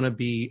already going to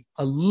be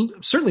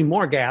certainly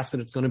more gas than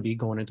it's going to be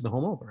going into the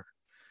home opener.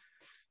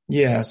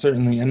 Yeah,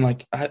 certainly. And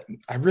like, I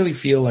really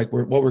feel like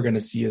what we're going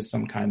to see is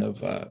some kind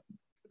of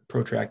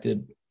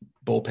protracted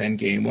bullpen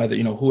game, whether,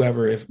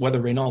 whether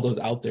Reynaldo's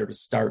out there to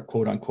start,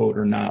 quote unquote,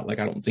 or not. Like,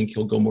 I don't think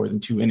he'll go more than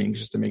 2 innings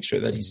just to make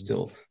sure that he's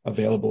still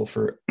available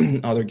for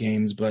other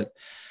games. But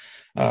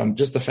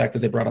just the fact that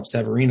they brought up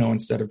Severino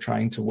instead of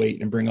trying to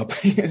wait and bring up,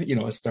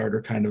 a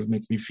starter kind of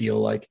makes me feel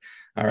like,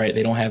 all right,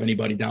 they don't have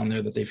anybody down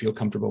there that they feel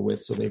comfortable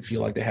with. So they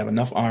feel like they have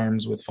enough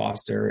arms with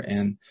Foster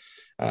and,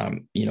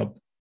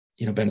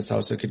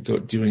 Benisauce could go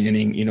do an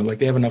inning, like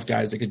they have enough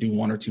guys that could do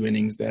 1 or 2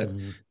 innings that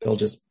they'll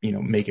just,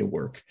 make it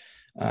work.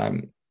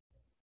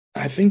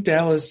 I think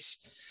Dallas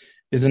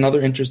is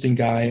another interesting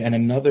guy, and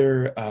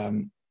another,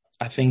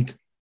 I think,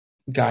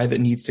 guy that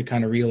needs to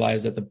kind of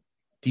realize that the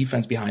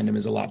defense behind him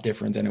is a lot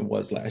different than it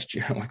was last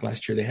year. Like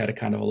last year, they had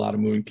a lot of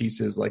moving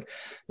pieces. Like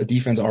the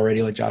defense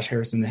already, like Josh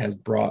Harrison has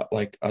brought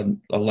like a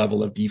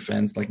level of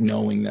defense, like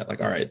knowing that, like,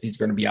 all right, these are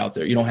going to be out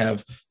there. You don't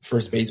have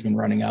first baseman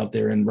running out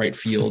there in right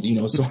field,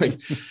 so like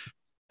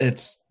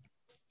it's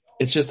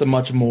just a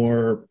much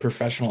more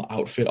professional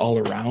outfit all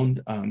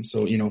around.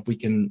 So, if we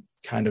can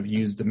kind of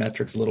use the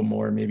metrics a little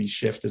more, maybe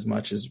shift as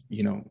much as,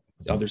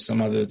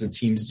 some other the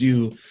teams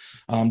do.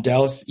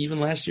 Dallas, even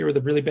last year with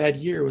a really bad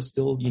year, was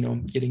still,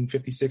 getting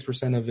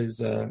 56% of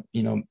his,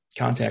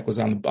 contact was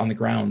on the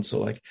ground. So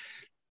like,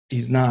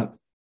 he's not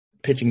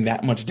pitching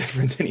that much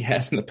different than he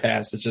has in the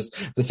past. It's just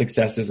the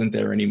success isn't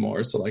there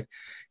anymore. So like,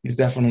 he's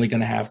definitely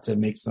going to have to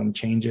make some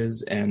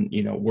changes and,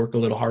 work a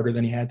little harder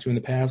than he had to in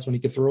the past when he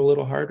could throw a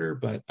little harder.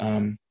 But,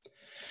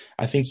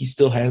 I think he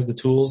still has the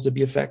tools to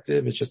be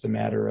effective. It's just a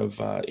matter of,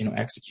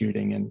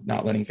 executing and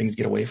not letting things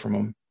get away from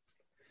him.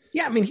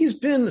 Yeah, I mean,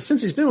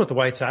 since he's been with the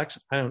White Sox,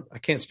 I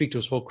can't speak to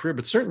his whole career,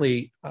 but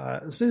certainly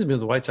since he's been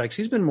with the White Sox,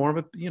 he's been more of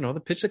a, the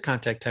pitch to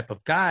contact type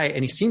of guy.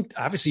 And he seemed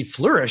obviously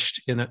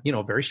flourished in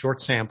a, very short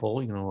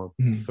sample,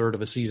 a third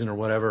of a season or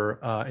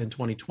whatever in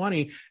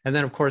 2020. And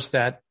then of course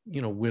that,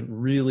 went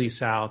really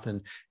south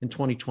in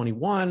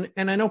 2021.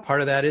 And I know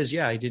part of that is, he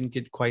didn't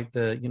get quite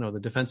the, the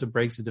defensive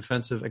breaks, the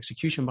defensive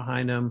execution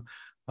behind him.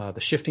 The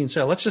shifting.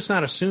 So let's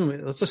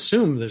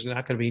assume there's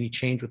not going to be any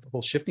change with the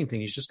whole shifting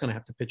thing. He's just going to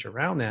have to pitch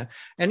around that.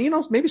 And,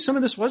 maybe some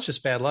of this was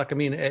just bad luck. I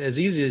mean, as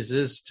easy as it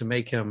is to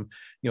make him,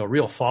 a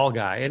real fall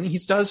guy, and he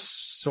does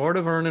sort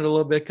of earn it a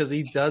little bit because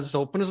he does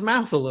open his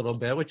mouth a little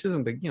bit, which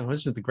isn't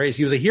the greatest.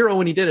 He was a hero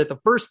when he did it the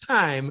first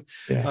time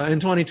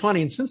in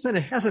 2020. And since then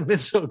it hasn't been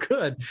so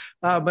good.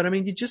 But I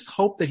mean, you just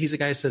hope that he's a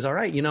guy who says, all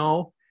right,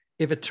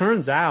 if it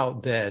turns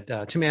out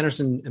that Tim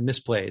Anderson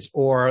misplays,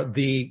 or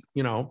the,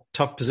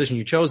 tough position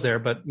you chose there,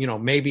 but,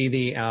 maybe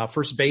the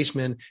first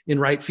baseman in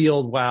right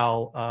field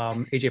while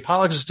AJ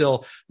Pollock is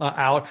still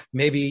out,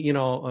 maybe,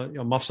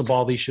 muffs a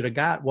ball that he should have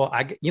got. Well,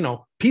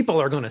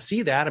 people are going to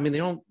see that. I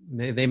mean,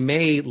 they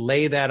may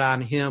lay that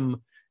on him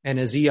and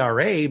his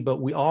ERA,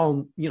 but we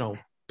all,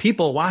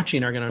 people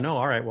watching are going to know,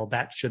 all right, well,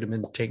 that should have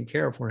been taken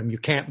care of for him. You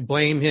can't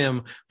blame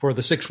him for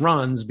the 6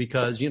 runs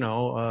because,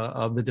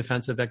 of the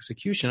defensive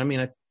execution. I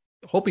mean, I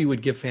hope he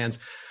would give fans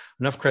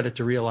enough credit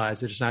to realize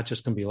that it's not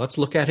just going to be, let's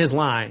look at his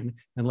line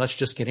and let's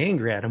just get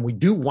angry at him. We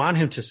do want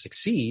him to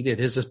succeed.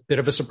 It is a bit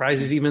of a surprise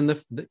he's even the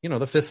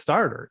 5th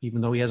starter, even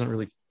though he hasn't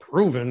really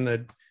proven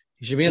that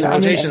he should be in the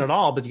rotation at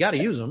all, but you got to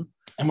use him.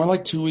 And we're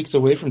like 2 weeks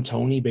away from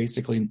Tony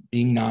basically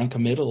being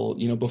non-committal.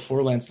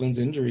 Before Lance Lynn's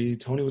injury,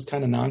 Tony was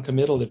kind of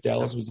non-committal if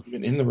Dallas was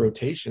even in the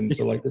rotation.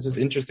 So this is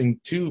interesting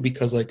too,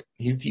 because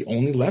he's the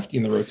only lefty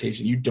in the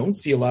rotation. You don't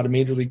see a lot of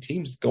major league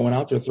teams going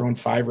out there throwing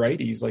 5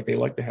 righties. They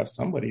like to have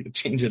somebody to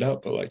change it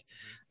up, but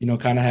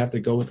kind of have to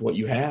go with what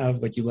you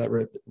have. You let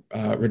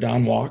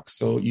Rodon walk,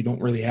 so you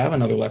don't really have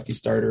another lefty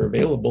starter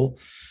available.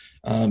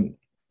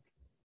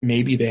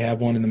 Maybe they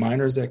have one in the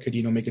minors that could,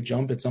 make a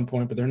jump at some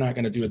point, but they're not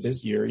going to do it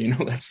this year.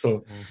 That's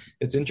so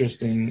it's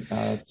interesting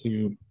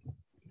to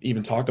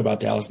even talk about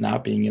Dallas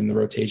not being in the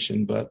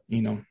rotation, but,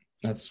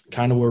 that's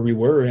kind of where we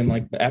were.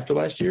 And after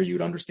last year,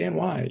 you'd understand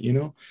why,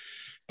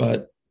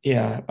 but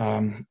yeah,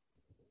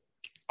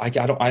 I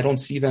don't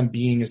see them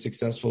being as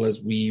successful as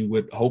we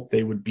would hope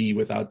they would be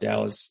without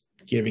Dallas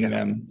giving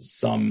them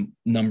some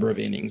number of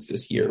innings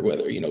this year,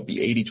 whether,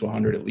 be 80 to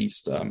 100 at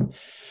least.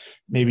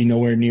 Maybe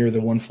nowhere near the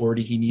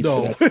 140 he needs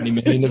for that 20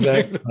 million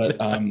effect,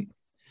 but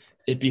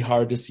it'd be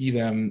hard to see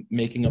them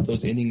making up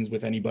those innings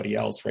with anybody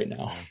else right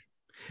now.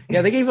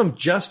 Yeah, they gave him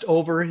just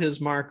over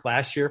his mark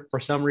last year for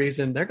some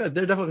reason. They're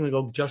definitely going to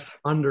go just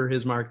under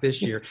his mark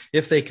this year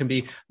if they can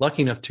be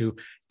lucky enough to.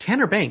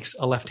 Tanner Banks,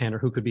 a left-hander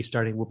who could be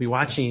starting, will be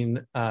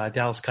watching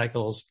Dallas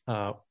Keuchel's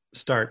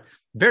start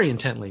very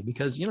intently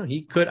because,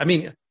 he could. I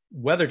mean,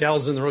 whether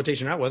Dallas is in the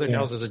rotation or not, whether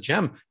Dallas is a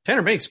gem,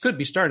 Tanner Banks could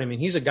be starting. I mean,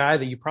 he's a guy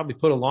that you probably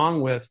put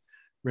along with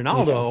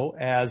Ronaldo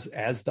as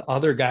the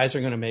other guys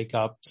are going to make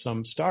up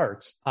some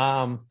starts.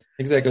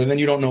 Exactly. And then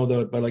you don't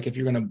know but if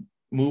you're going to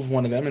move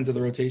one of them into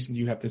the rotation,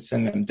 you have to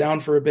send them down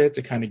for a bit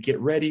to kind of get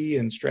ready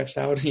and stretch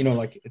out,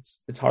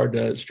 it's hard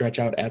to stretch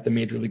out at the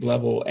major league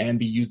level and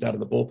be used out of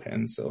the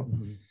bullpen. So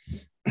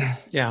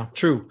yeah,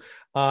 true.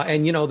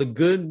 And the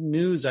good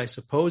news, I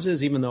suppose,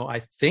 is even though I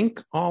think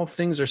all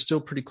things are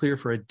still pretty clear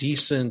for a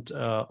decent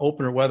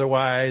opener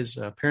weather-wise,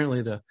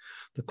 apparently the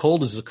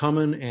cold is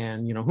coming,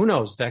 and who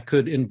knows, that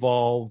could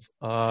involve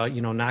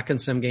knocking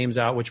some games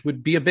out, which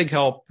would be a big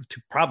help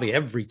to probably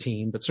every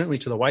team, but certainly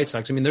to the White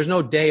Sox. I mean, there's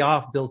no day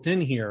off built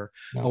in here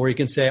where you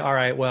can say, all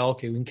right, well,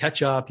 okay, we can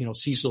catch up.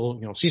 Cecil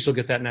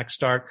get that next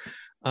start.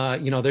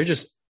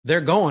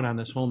 They're going on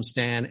this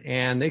homestand,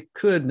 and they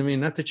could. I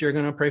mean, not that you're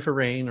going to pray for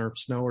rain or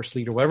snow or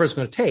sleet or whatever it's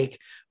going to take,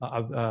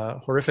 a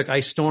horrific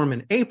ice storm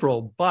in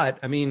April, but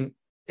I mean,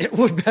 it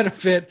would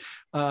benefit,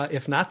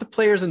 if not the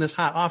players in this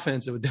hot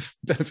offense, it would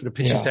benefit a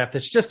pitching staff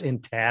that's just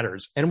in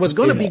tatters and was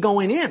going to be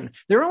going in.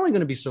 They're only going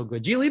to be so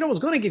good. Giolito was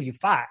going to give you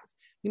 5.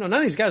 None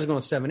of these guys are going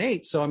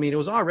 7-8. So, I mean, it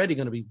was already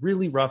going to be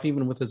really rough,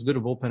 even with as good a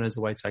bullpen as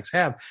the White Sox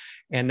have.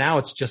 And now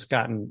it's just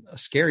gotten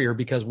scarier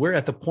because we're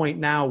at the point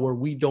now where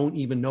we don't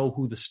even know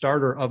who the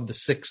starter of the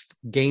 6th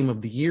game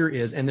of the year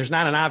is. And there's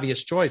not an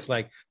obvious choice.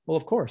 Well,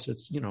 of course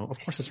it's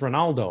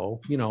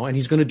Ronaldo, and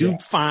he's going to do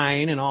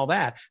fine and all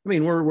that. I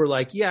mean, we're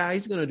like, yeah,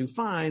 he's going to do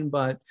fine,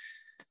 but,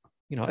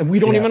 and we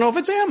don't even know if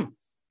it's him.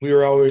 We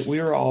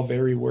were all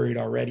very worried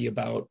already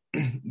about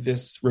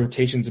this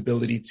rotation's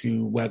ability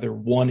to weather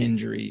one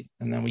injury,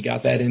 and then we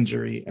got that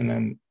injury, and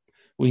then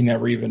we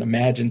never even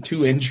imagined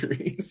 2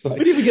 injuries. We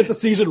didn't even get the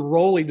season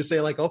rolling to say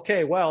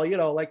okay, well,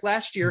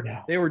 last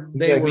year they were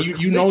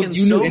you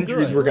knew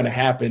injuries were going to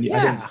happen. Yeah.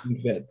 I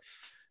didn't think that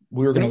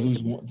we were going to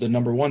lose the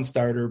number 1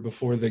 starter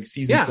before the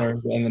season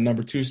started, and the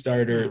number 2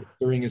 starter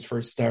during his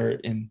first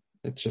start, and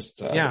it's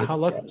just how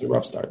lucky, a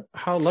rough start.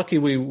 How lucky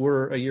we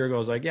were a year ago. I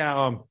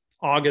was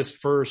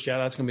August 1st. Yeah,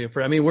 that's going to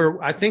be I mean,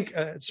 I think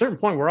at a certain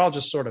point, we're all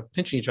just sort of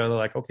pinching each other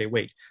okay,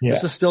 wait,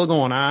 this is still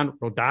going on.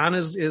 Rodon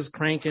is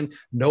cranking.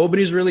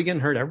 Nobody's really getting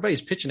hurt.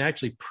 Everybody's pitching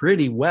actually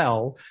pretty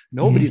well.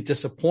 Nobody's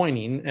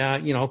disappointing.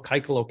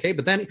 Keuchel, okay.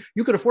 But then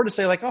you could afford to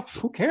say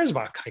who cares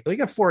about Keuchel? You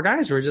got 4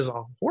 guys who are just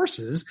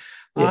horses.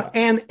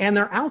 And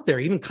they're out there.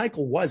 Even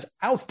Keuchel was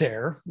out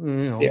there,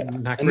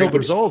 not great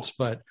results,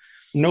 but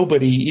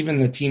nobody, even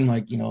the team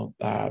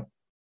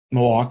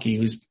Milwaukee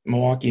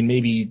and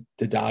maybe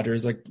the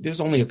Dodgers,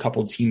 there's only a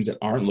couple of teams that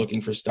aren't looking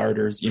for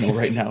starters,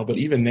 right now, but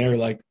even they're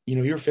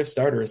your 5th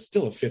starter is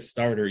still a 5th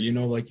starter,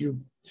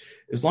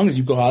 as long as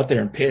you go out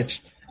there and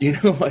pitch,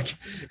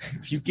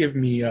 if you give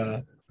me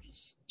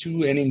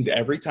 2 innings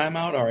every time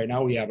out, all right,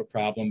 now we have a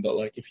problem.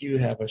 But if you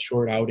have a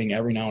short outing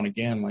every now and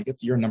again,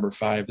 it's your number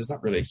 5, there's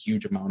not really a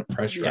huge amount of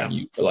pressure on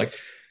you. But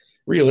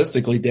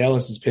realistically,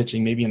 Dallas is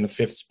pitching maybe in the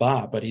 5th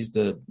spot, but he's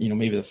the,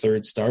 maybe the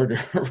 3rd starter,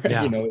 right?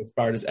 Yeah. As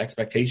far as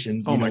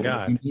expectations. Oh my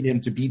God. You need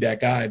him to be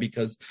that guy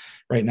because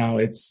right now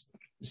it's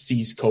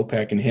Cease,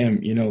 Kopech, and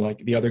him, like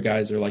the other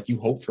guys are like, you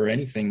hope for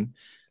anything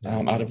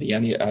out of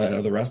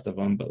the rest of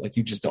them, but like,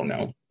 you just don't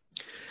know.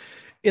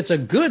 It's a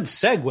good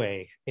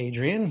segue,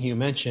 Adrian. You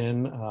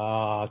mentioned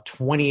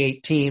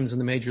 28 teams in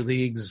the major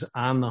leagues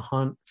on the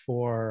hunt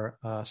for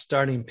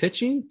starting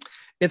pitching.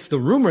 It's the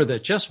rumor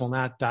that just will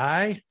not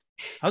die.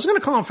 I was going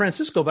to call him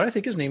Francisco, but I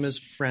think his name is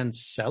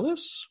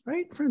Francelis,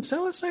 right?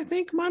 Francelis, I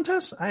think,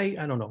 Montas.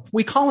 I don't know.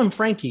 We call him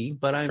Frankie,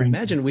 but I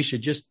imagine we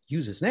should just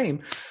use his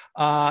name.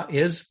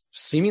 Is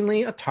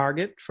seemingly a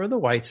target for the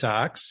White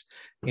Sox.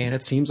 And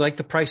it seems like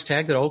the price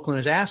tag that Oakland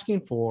is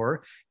asking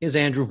for is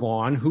Andrew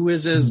Vaughn, who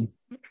is as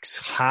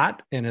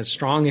hot and as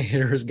strong a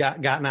hitter has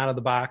gotten out of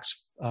the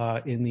box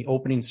in the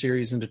opening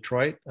series in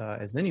Detroit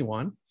as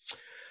anyone.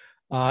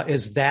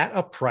 Is that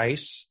a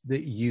price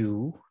that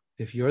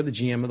if you're the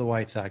GM of the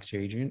White Sox,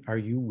 Adrian, are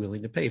you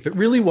willing to pay? If it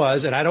really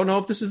was, and I don't know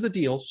if this is the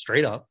deal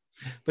straight up,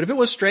 but if it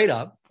was straight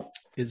up,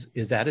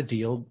 is that a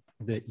deal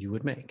that you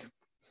would make?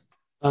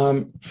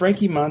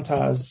 Frankie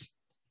Montas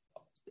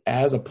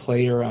as a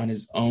player on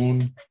his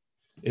own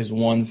is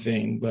one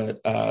thing, but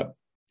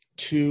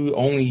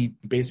only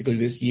basically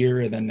this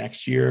year and then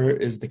next year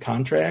is the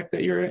contract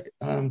that you're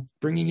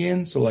bringing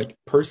in. So like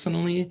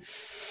personally,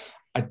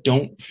 I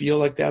don't feel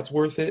like that's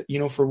worth it,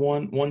 for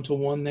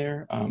one-to-one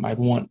there. I'd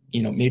want,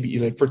 maybe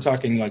like if we're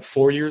talking like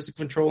 4 years of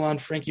control on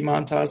Frankie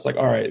Montas, like,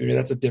 all right, maybe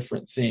that's a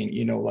different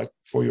thing, like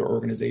for your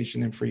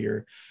organization and for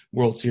your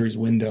World Series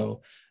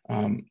window.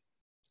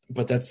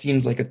 But that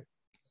seems like a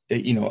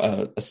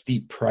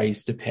steep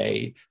price to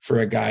pay for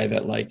a guy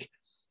that like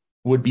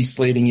would be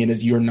slating in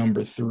as your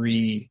number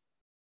 3B,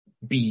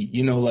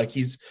 like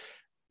he's,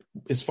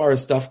 as far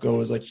as stuff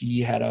goes, like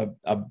he had a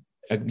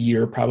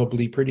year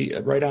probably pretty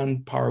right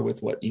on par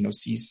with what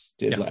Cease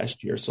did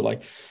last year. So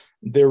like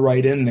they're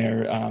right in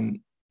there.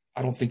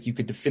 I don't think you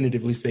could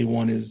definitively say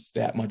one is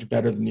that much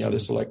better than the other.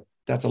 So like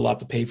that's a lot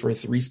to pay for a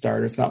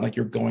 3-starter. It's not like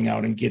you're going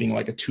out and getting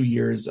like a 2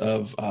 years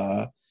of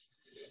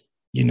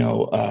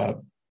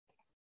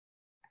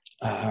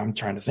I'm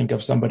trying to think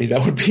of somebody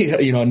that would be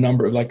a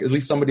number, like at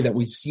least somebody that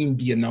we've seen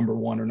be a number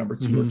 1 or number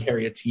 2 or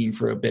carry a team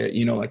for a bit.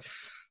 Like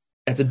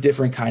that's a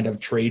different kind of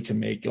trade to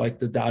make. Like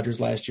the Dodgers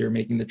last year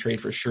making the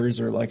trade for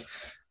Scherzer, like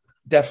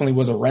definitely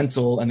was a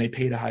rental and they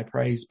paid a high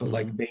price, but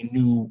like they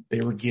knew they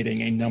were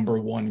getting a number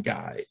 1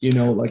 guy,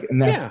 like,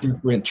 and that's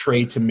different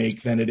trade to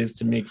make than it is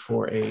to make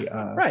for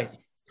a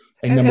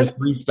number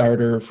 3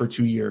 starter for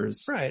 2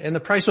 years. Right. And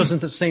the price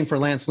wasn't the same for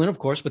Lance Lynn, of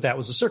course, but that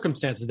was the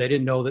circumstances. They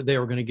didn't know that they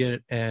were going to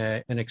get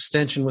an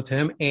extension with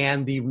him.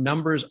 And the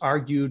numbers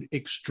argued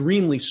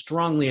extremely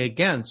strongly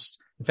against.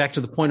 In fact,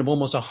 to the point of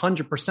almost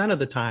 100% of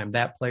the time,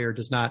 that player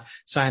does not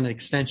sign an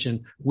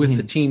extension with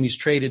the team he's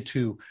traded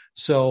to.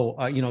 So,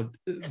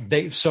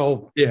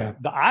 the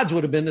odds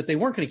would have been that they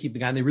weren't going to keep the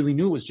guy, and they really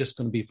knew it was just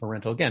going to be for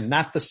rental. Again,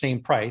 not the same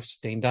price.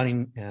 Dane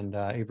Dunning and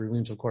Avery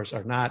Williams, of course,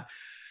 are not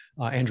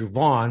Andrew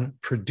Vaughn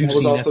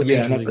producing at the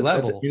major league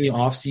level. In the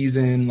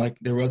offseason, like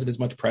there wasn't as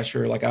much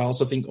pressure. Like I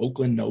also think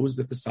Oakland knows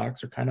that the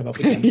Sox are kind of up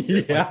against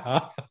it.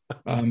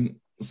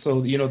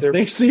 So,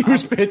 they see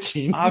who's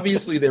pitching.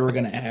 Obviously, they were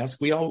going to ask.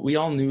 We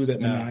all knew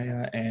that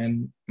Manaea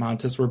and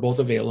Montas were both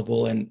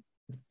available, and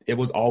it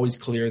was always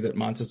clear that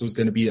Montas was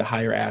going to be a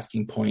higher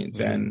asking point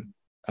than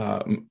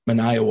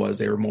Manaea was.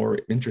 They were more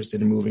interested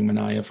in moving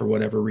Manaea for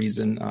whatever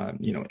reason,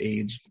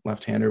 age,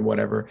 left-hander,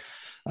 whatever,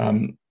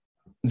 than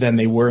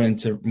they were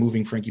into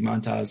moving Frankie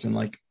Montas. And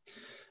like,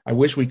 I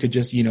wish we could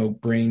just,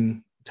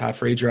 bring Todd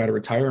Frazier out of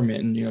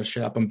retirement and,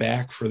 shop him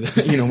back for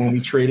the, when we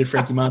traded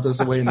Frankie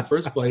Montas away in the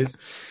first place.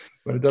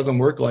 But it doesn't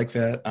work like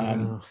that.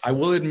 I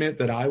will admit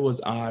that I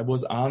was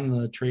on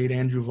the trade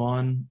Andrew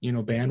Vaughn,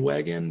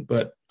 bandwagon,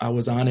 but I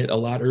was on it a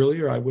lot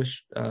earlier. I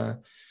wish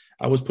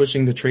I was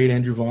pushing the trade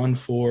Andrew Vaughn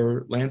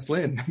for Lance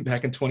Lynn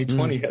back in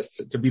 2020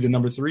 to be the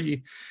number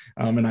 3.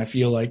 And I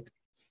feel like,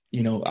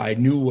 I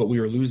knew what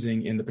we were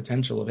losing in the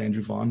potential of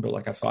Andrew Vaughn, but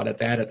like I thought at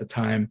the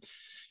time,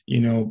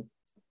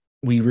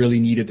 we really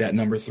needed that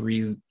number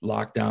 3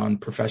 lockdown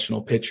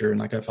professional pitcher. And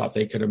like, I thought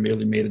they could have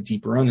really made a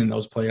deep run in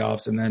those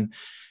playoffs. And then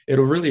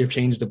it'll really have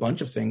changed a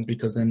bunch of things,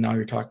 because then now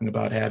you're talking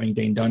about having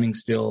Dane Dunning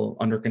still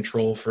under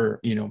control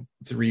for,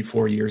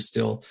 3-4 years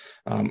still,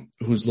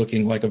 who's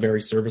looking like a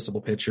very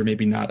serviceable pitcher,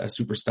 maybe not a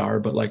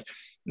superstar, but like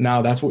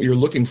now that's what you're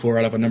looking for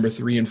out of a number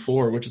 3 and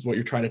 4, which is what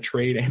you're trying to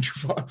trade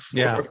Andrew Vaughn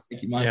for.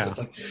 It's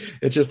like,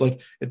 it's just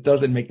like, it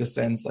doesn't make the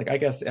sense. Like, I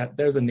guess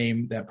there's a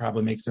name that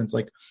probably makes sense.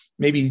 Like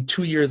maybe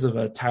 2 years of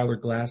a Tyler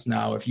Glass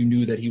now, if you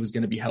knew that he was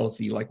going to be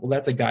healthy, like, well,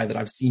 that's a guy that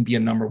I've seen be a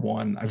number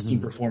 1. I've seen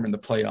perform in the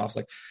playoffs.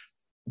 Like,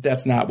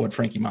 that's not what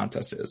Frankie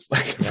Montas is.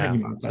 Like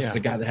Frankie Montas is a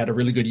guy that had a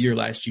really good year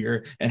last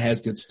year and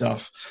has good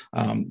stuff.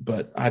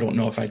 But I don't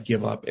know if I'd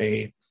give up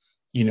a,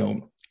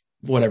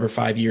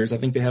 5 years I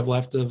think they have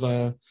left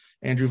of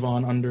Andrew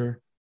Vaughn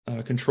under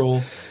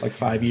control, like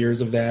 5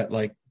 years of that,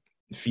 like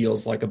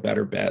feels like a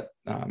better bet.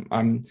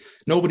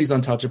 Nobody's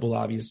untouchable,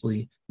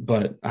 obviously,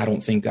 but I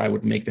don't think I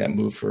would make that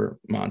move for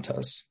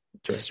Montas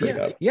just straight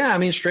up. Yeah, I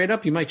mean, straight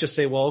up, you might just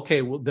say, well,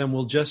 okay, well, then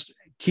we'll just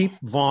keep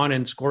Vaughn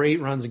and score 8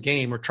 runs a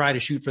game, or try to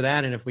shoot for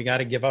that. And if we got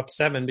to give up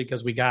 7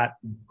 because we got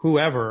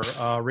whoever,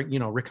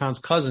 Rick Hahn's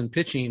cousin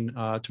pitching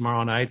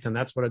tomorrow night, then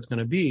that's what it's going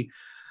to be.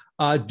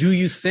 Do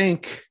you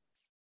think,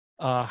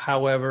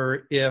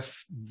 however,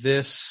 if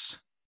this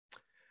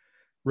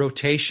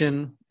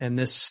rotation and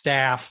this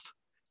staff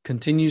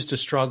continues to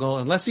struggle,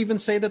 and let's even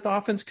say that the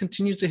offense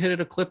continues to hit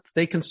at a clip,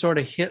 they can sort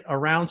of hit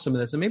around some of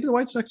this, and maybe the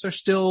White Sox are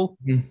still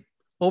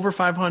over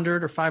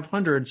 500 or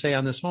 500, say,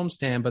 on this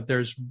homestand, but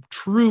there's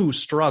true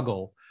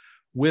struggle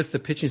with the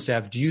pitching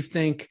staff. Do you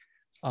think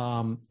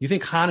Hahn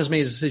has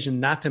made a decision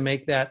not to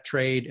make that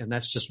trade, and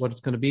that's just what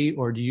it's going to be?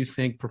 Or do you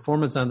think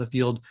performance on the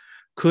field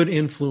could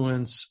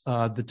influence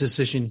the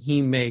decision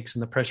he makes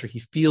and the pressure he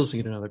feels to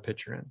get another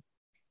pitcher in?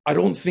 I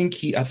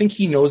think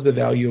he knows the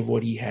value of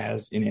what he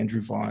has in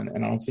Andrew Vaughn,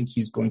 and I don't think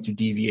he's going to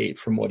deviate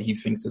from what he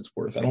thinks it's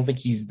worth. I don't think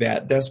he's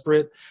that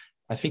desperate.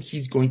 I think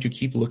he's going to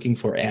keep looking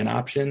for an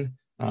option,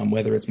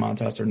 whether it's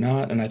Montas or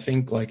not. And I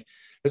think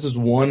this is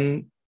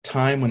one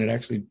time when it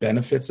actually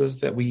benefits us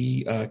that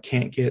we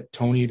can't get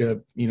Tony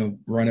to,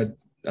 run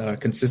a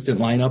consistent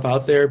lineup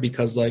out there,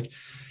 because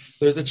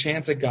there's a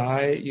chance a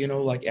guy,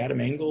 like Adam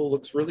Engel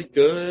looks really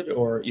good,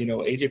 or,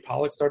 AJ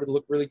Pollock started to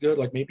look really good.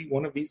 Maybe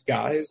one of these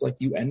guys,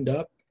 you end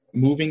up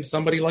moving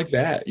somebody like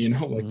that,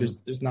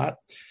 there's not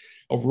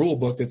a rule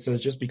book that says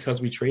just because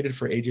we traded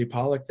for AJ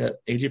Pollock that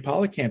AJ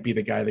Pollock can't be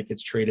the guy that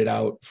gets traded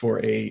out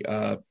for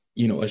a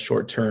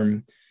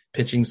short-term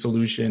pitching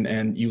solution,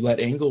 and you let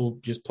Engel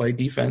just play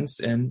defense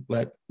and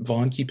let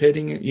Vaughn keep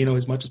hitting,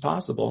 as much as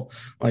possible.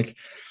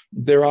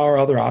 There are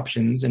other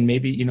options, and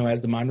maybe,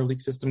 as the minor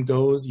league system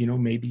goes,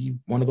 maybe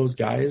one of those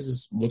guys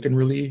is looking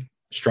really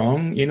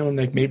strong,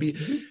 and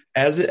maybe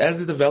as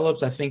it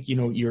develops, I think,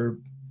 your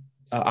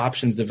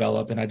options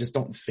develop. And I just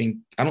don't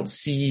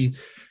see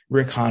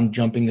Rick Hahn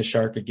jumping the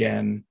shark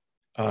again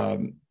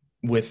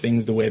with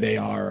things the way they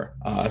are,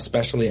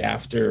 especially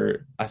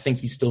after, I think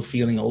he's still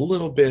feeling a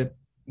little bit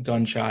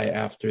gun shy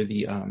after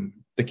the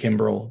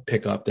Kimbrel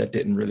pickup that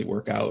didn't really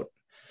work out.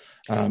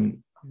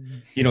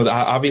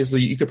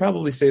 Obviously you could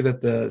probably say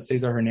that the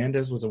Cesar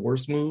Hernandez was a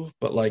worse move,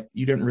 but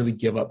you didn't really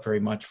give up very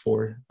much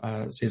for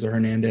Cesar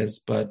Hernandez,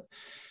 but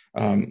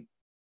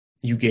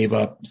you gave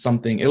up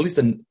something, at least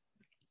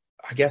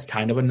I guess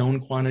kind of a known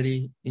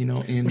quantity,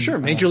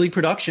 major league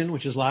production,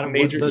 which is a lot of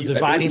the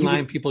dividing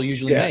line people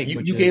usually make.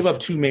 You gave up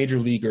 2 major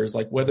leaguers,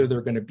 whether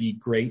they're going to be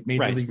great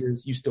major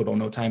leaguers, you still don't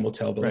know, time will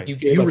tell, but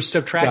you were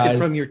subtracted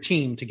from your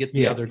team to get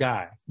the other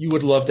guy. You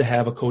would love to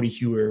have a Cody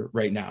Hewer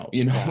right now,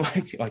 he's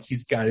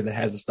a guy that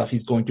has the stuff.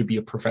 He's going to be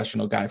a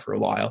professional guy for a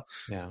while.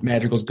 Yeah.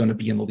 Madrigal's going to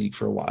be in the league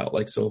for a while.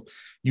 So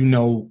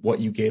what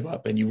you gave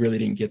up, and you really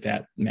didn't get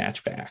that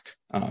match back.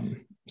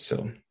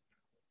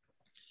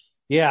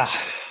 Yeah.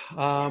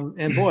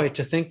 And boy,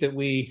 to think that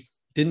we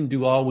didn't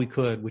do all we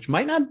could, which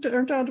might not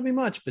turn out to be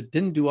much, but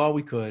didn't do all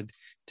we could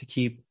to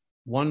keep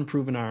one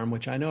proven arm,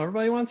 which I know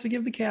everybody wants to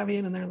give the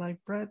caveat, and they're like,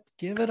 Brett,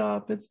 give it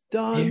up. It's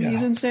done. Yeah.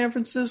 He's in San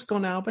Francisco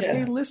now, but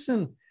hey,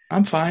 listen.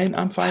 I'm fine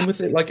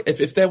with it.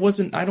 If that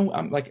wasn't,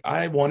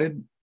 I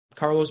wanted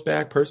Carlos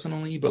back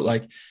personally,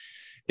 but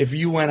if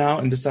you went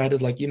out and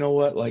decided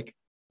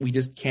we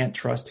just can't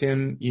trust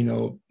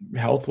him,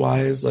 health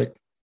wise,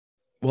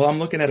 well, I'm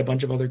looking at a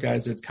bunch of other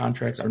guys that's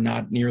contracts are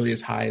not nearly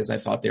as high as I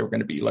thought they were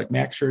going to be.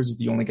 Max Scherzer is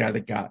the only guy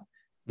that got,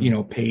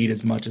 paid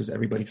as much as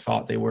everybody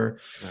thought they were.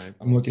 Right.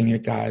 I'm looking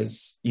at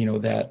guys,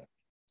 that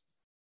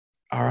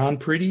are on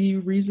pretty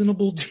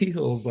reasonable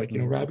deals.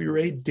 Robbie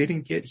Ray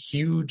didn't get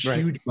huge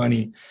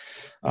money.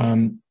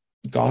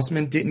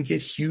 Gausman didn't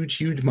get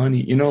huge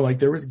money.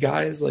 There was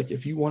guys,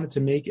 if you wanted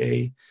to make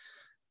a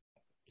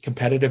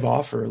competitive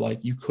offer,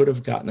 you could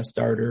have gotten a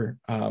starter,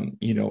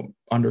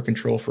 under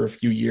control for a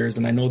few years.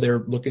 And I know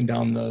they're looking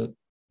down the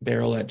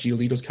barrel at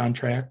Giolito's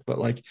contract,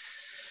 but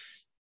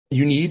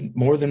you need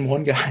more than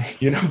one guy,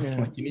 you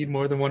need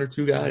more than 1 or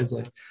 2 guys.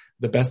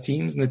 The best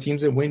teams and the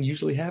teams that win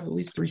usually have at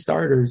least 3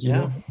 starters, you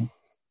know?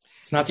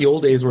 It's not the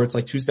old days where it's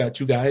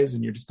 2 guys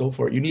and you just go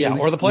for it. You need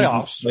or the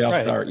playoffs.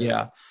 Start.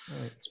 Yeah.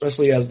 Right.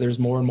 Especially as there's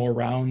more and more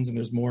rounds and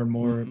there's more and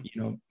more,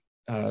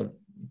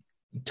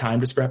 time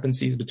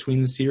discrepancies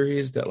between the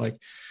series that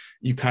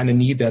you kind of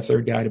need that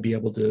third guy to be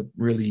able to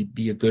really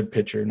be a good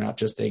pitcher, not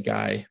just a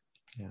guy.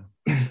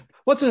 Yeah.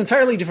 Well, it's an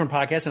entirely different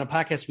podcast, and a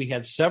podcast we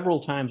had several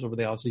times over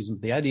the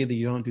offseason. The idea that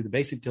you don't do the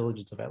basic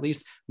diligence of at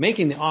least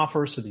making the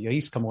offer so that you at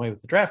least come away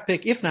with the draft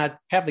pick. If not,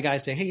 have the guy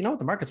say, hey,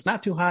 the market's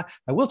not too high.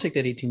 I will take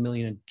that $18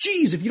 million. And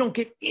geez, if you don't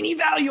get any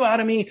value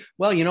out of me,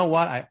 well, you know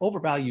what? I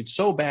overvalued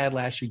so bad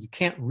last year. You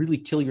can't really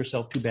kill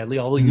yourself too badly,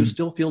 although you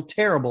still feel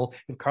terrible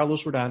if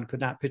Carlos Rodon could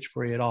not pitch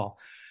for you at all.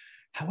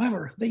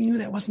 However, they knew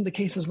that wasn't the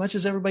case. As much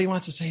as everybody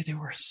wants to say there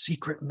were a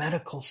secret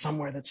medical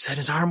somewhere that said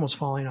his arm was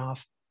falling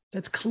off.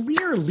 That's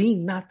clearly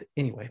not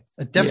anyway.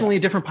 Definitely a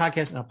different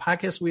podcast, and a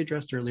podcast we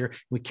addressed earlier.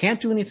 We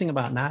can't do anything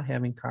about not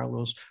having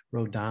Carlos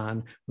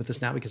Rodon with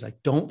us now because I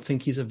don't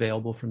think he's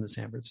available from the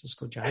San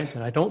Francisco Giants,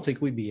 and I don't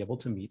think we'd be able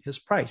to meet his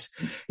price.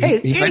 Hey,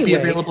 he might be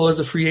available as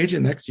a free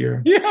agent next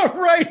year. Yeah,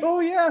 right.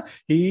 Oh, yeah.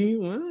 He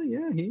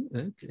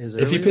is.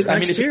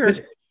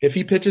 If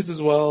he pitches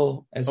as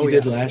well as he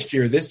did last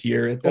year, this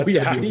year, that's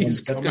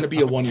going to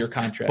be a 1-year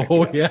contract.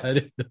 Oh, yeah,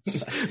 it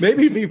is.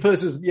 Maybe if he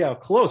pushes,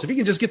 close. If he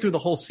can just get through the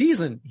whole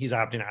season, he's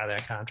opting out of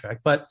that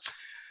contract. But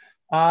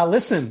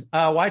listen,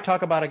 why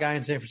talk about a guy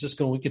in San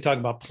Francisco? We could talk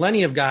about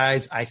plenty of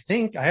guys. I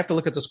think I have to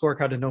look at the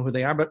scorecard to know who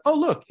they are. But,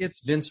 look,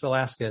 it's Vince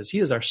Velasquez. He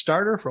is our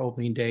starter for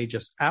opening day,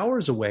 just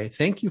hours away.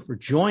 Thank you for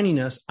joining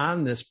us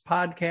on this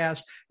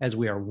podcast as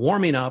we are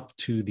warming up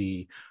to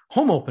the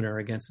home opener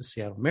against the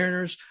Seattle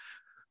Mariners.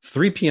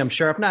 3 p.m.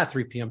 sharp, not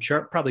 3 p.m.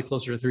 sharp, probably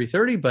closer to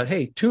 3:30, but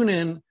hey, tune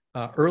in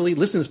early,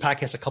 listen to this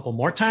podcast a couple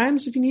more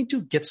times if you need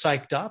to, get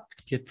psyched up,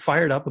 get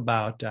fired up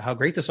about how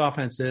great this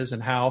offense is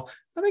and how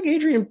I think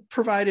Adrian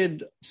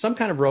provided some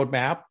kind of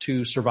roadmap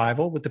to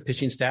survival with the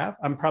pitching staff.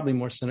 I'm probably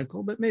more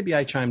cynical, but maybe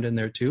I chimed in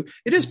there too.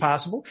 It is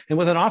possible. And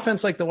with an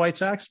offense like the White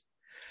Sox,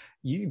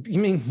 you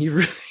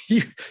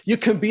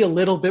can be a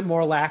little bit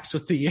more lax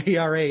with the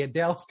ERA. And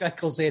Dallas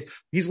Keuchel said,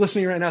 he's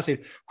listening right now saying,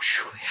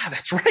 yeah,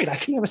 that's right. I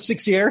can have a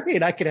 6 ERA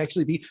and I could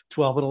actually be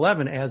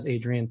 12-11 as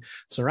Adrian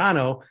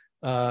Serrano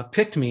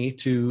picked me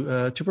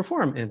to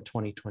perform in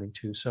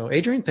 2022. So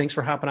Adrian, thanks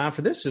for hopping on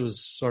for this. It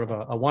was sort of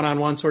a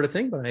one-on-one sort of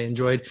thing, but I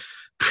enjoyed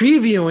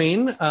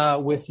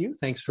previewing with you.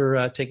 Thanks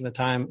for taking the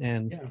time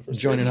and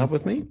joining up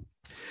with me.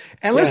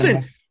 And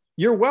listen,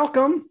 you're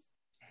welcome.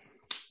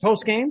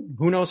 Post game,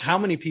 who knows how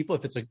many people,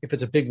 if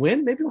it's a big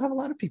win, maybe we'll have a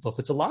lot of people. If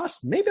it's a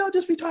loss, maybe I'll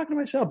just be talking to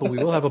myself, but we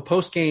will have a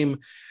post game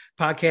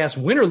podcast,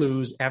 win or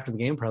lose, after the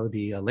game, probably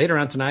be later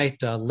on tonight,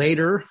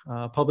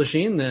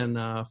 publishing than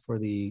for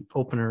the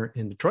opener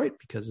in Detroit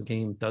because the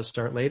game does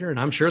start later and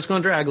I'm sure it's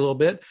going to drag a little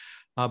bit.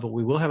 But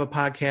we will have a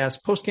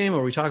podcast post game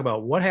where we talk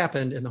about what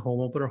happened in the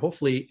home opener.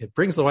 Hopefully it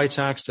brings the White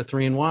Sox to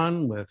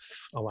 3-1 with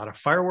a lot of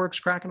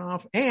fireworks cracking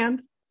off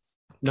and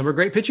number of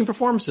great pitching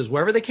performances,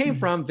 wherever they came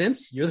from.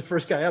 Vince, you're the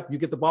first guy up. You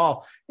get the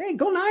ball. Hey,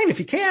 go 9 if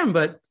you can,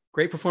 but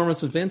great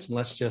performance with Vince. And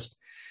let's just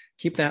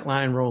keep that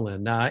line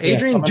rolling.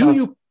 Adrian,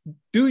 do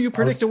you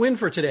predict a win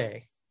for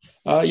today?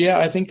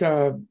 I think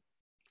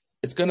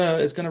it's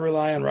gonna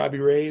rely on Robbie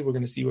Ray. We're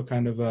gonna see what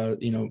kind of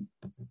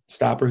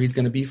stopper he's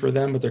gonna be for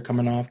them, but they're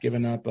coming off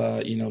giving up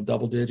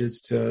double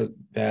digits to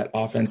that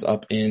offense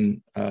up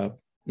in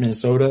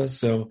Minnesota.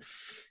 So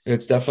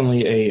it's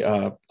definitely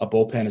a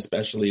bullpen,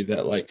 especially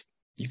that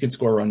you can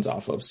score runs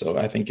off of. So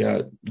I think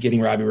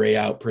getting Robbie Ray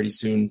out pretty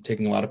soon,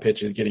 taking a lot of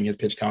pitches, getting his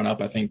pitch count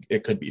up, I think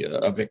it could be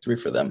a victory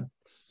for them.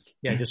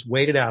 Yeah, just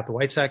wait it out. The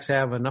White Sox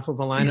have enough of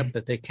a lineup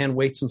that they can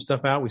wait some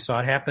stuff out. We saw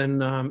it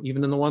happen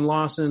even in the one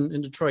loss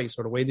in Detroit.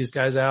 Sort of weighed these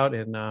guys out,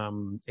 and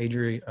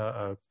Andrew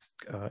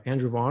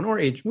Vaughn, or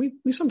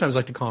we sometimes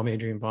like to call him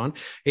Adrian Vaughn.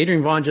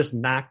 Adrian Vaughn just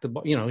knocked the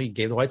ball. He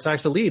gave the White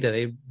Sox the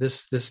lead.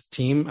 This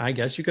team, I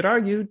guess you could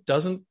argue,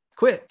 doesn't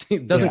quit. He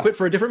doesn't quit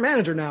for a different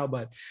manager now,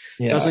 but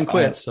doesn't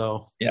quit.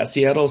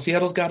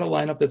 Seattle's got a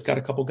lineup that's got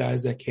a couple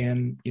guys that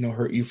can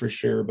hurt you for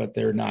sure, but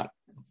they're not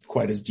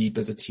quite as deep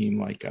as a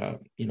team like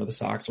the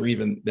Sox, or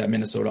even that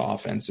Minnesota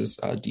offense is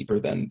deeper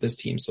than this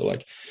team. So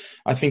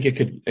I think it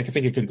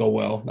could go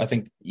well. I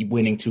think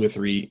winning 2 or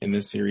 3 in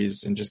this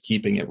series and just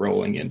keeping it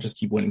rolling and just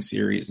keep winning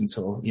series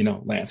until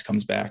Lance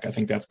comes back. I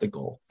think that's the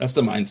goal. That's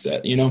the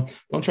mindset.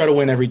 Don't try to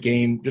win every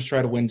game. Just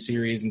try to win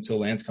series until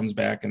Lance comes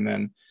back, and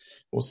then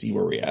we'll see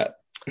where we're at.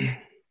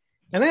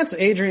 And that's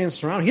Adrian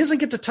Serrano. He doesn't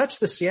get to touch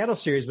the Seattle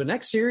series, but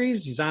next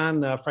series he's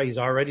on Friday. He's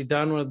already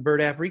done with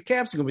Bird App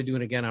recaps. He's going to be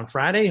doing it again on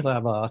Friday. He'll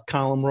have a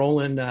column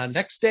rolling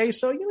next day.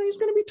 So, he's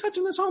going to be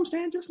touching this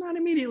homestand, just not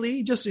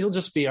immediately. He'll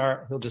just be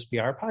our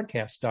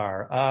podcast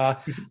star.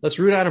 Let's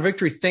root on a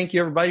victory. Thank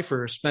you everybody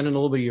for spending a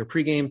little bit of your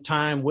pregame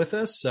time with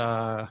us.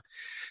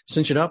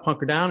 Cinch it up,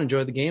 hunker down,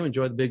 enjoy the game,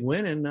 enjoy the big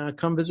win, and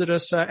come visit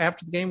us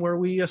after the game where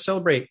we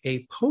celebrate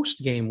a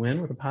post-game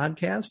win with a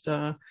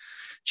podcast.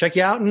 Check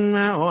you out in,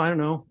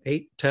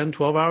 8, 10,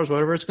 12 hours,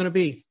 whatever it's going to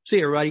be. See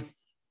you, everybody.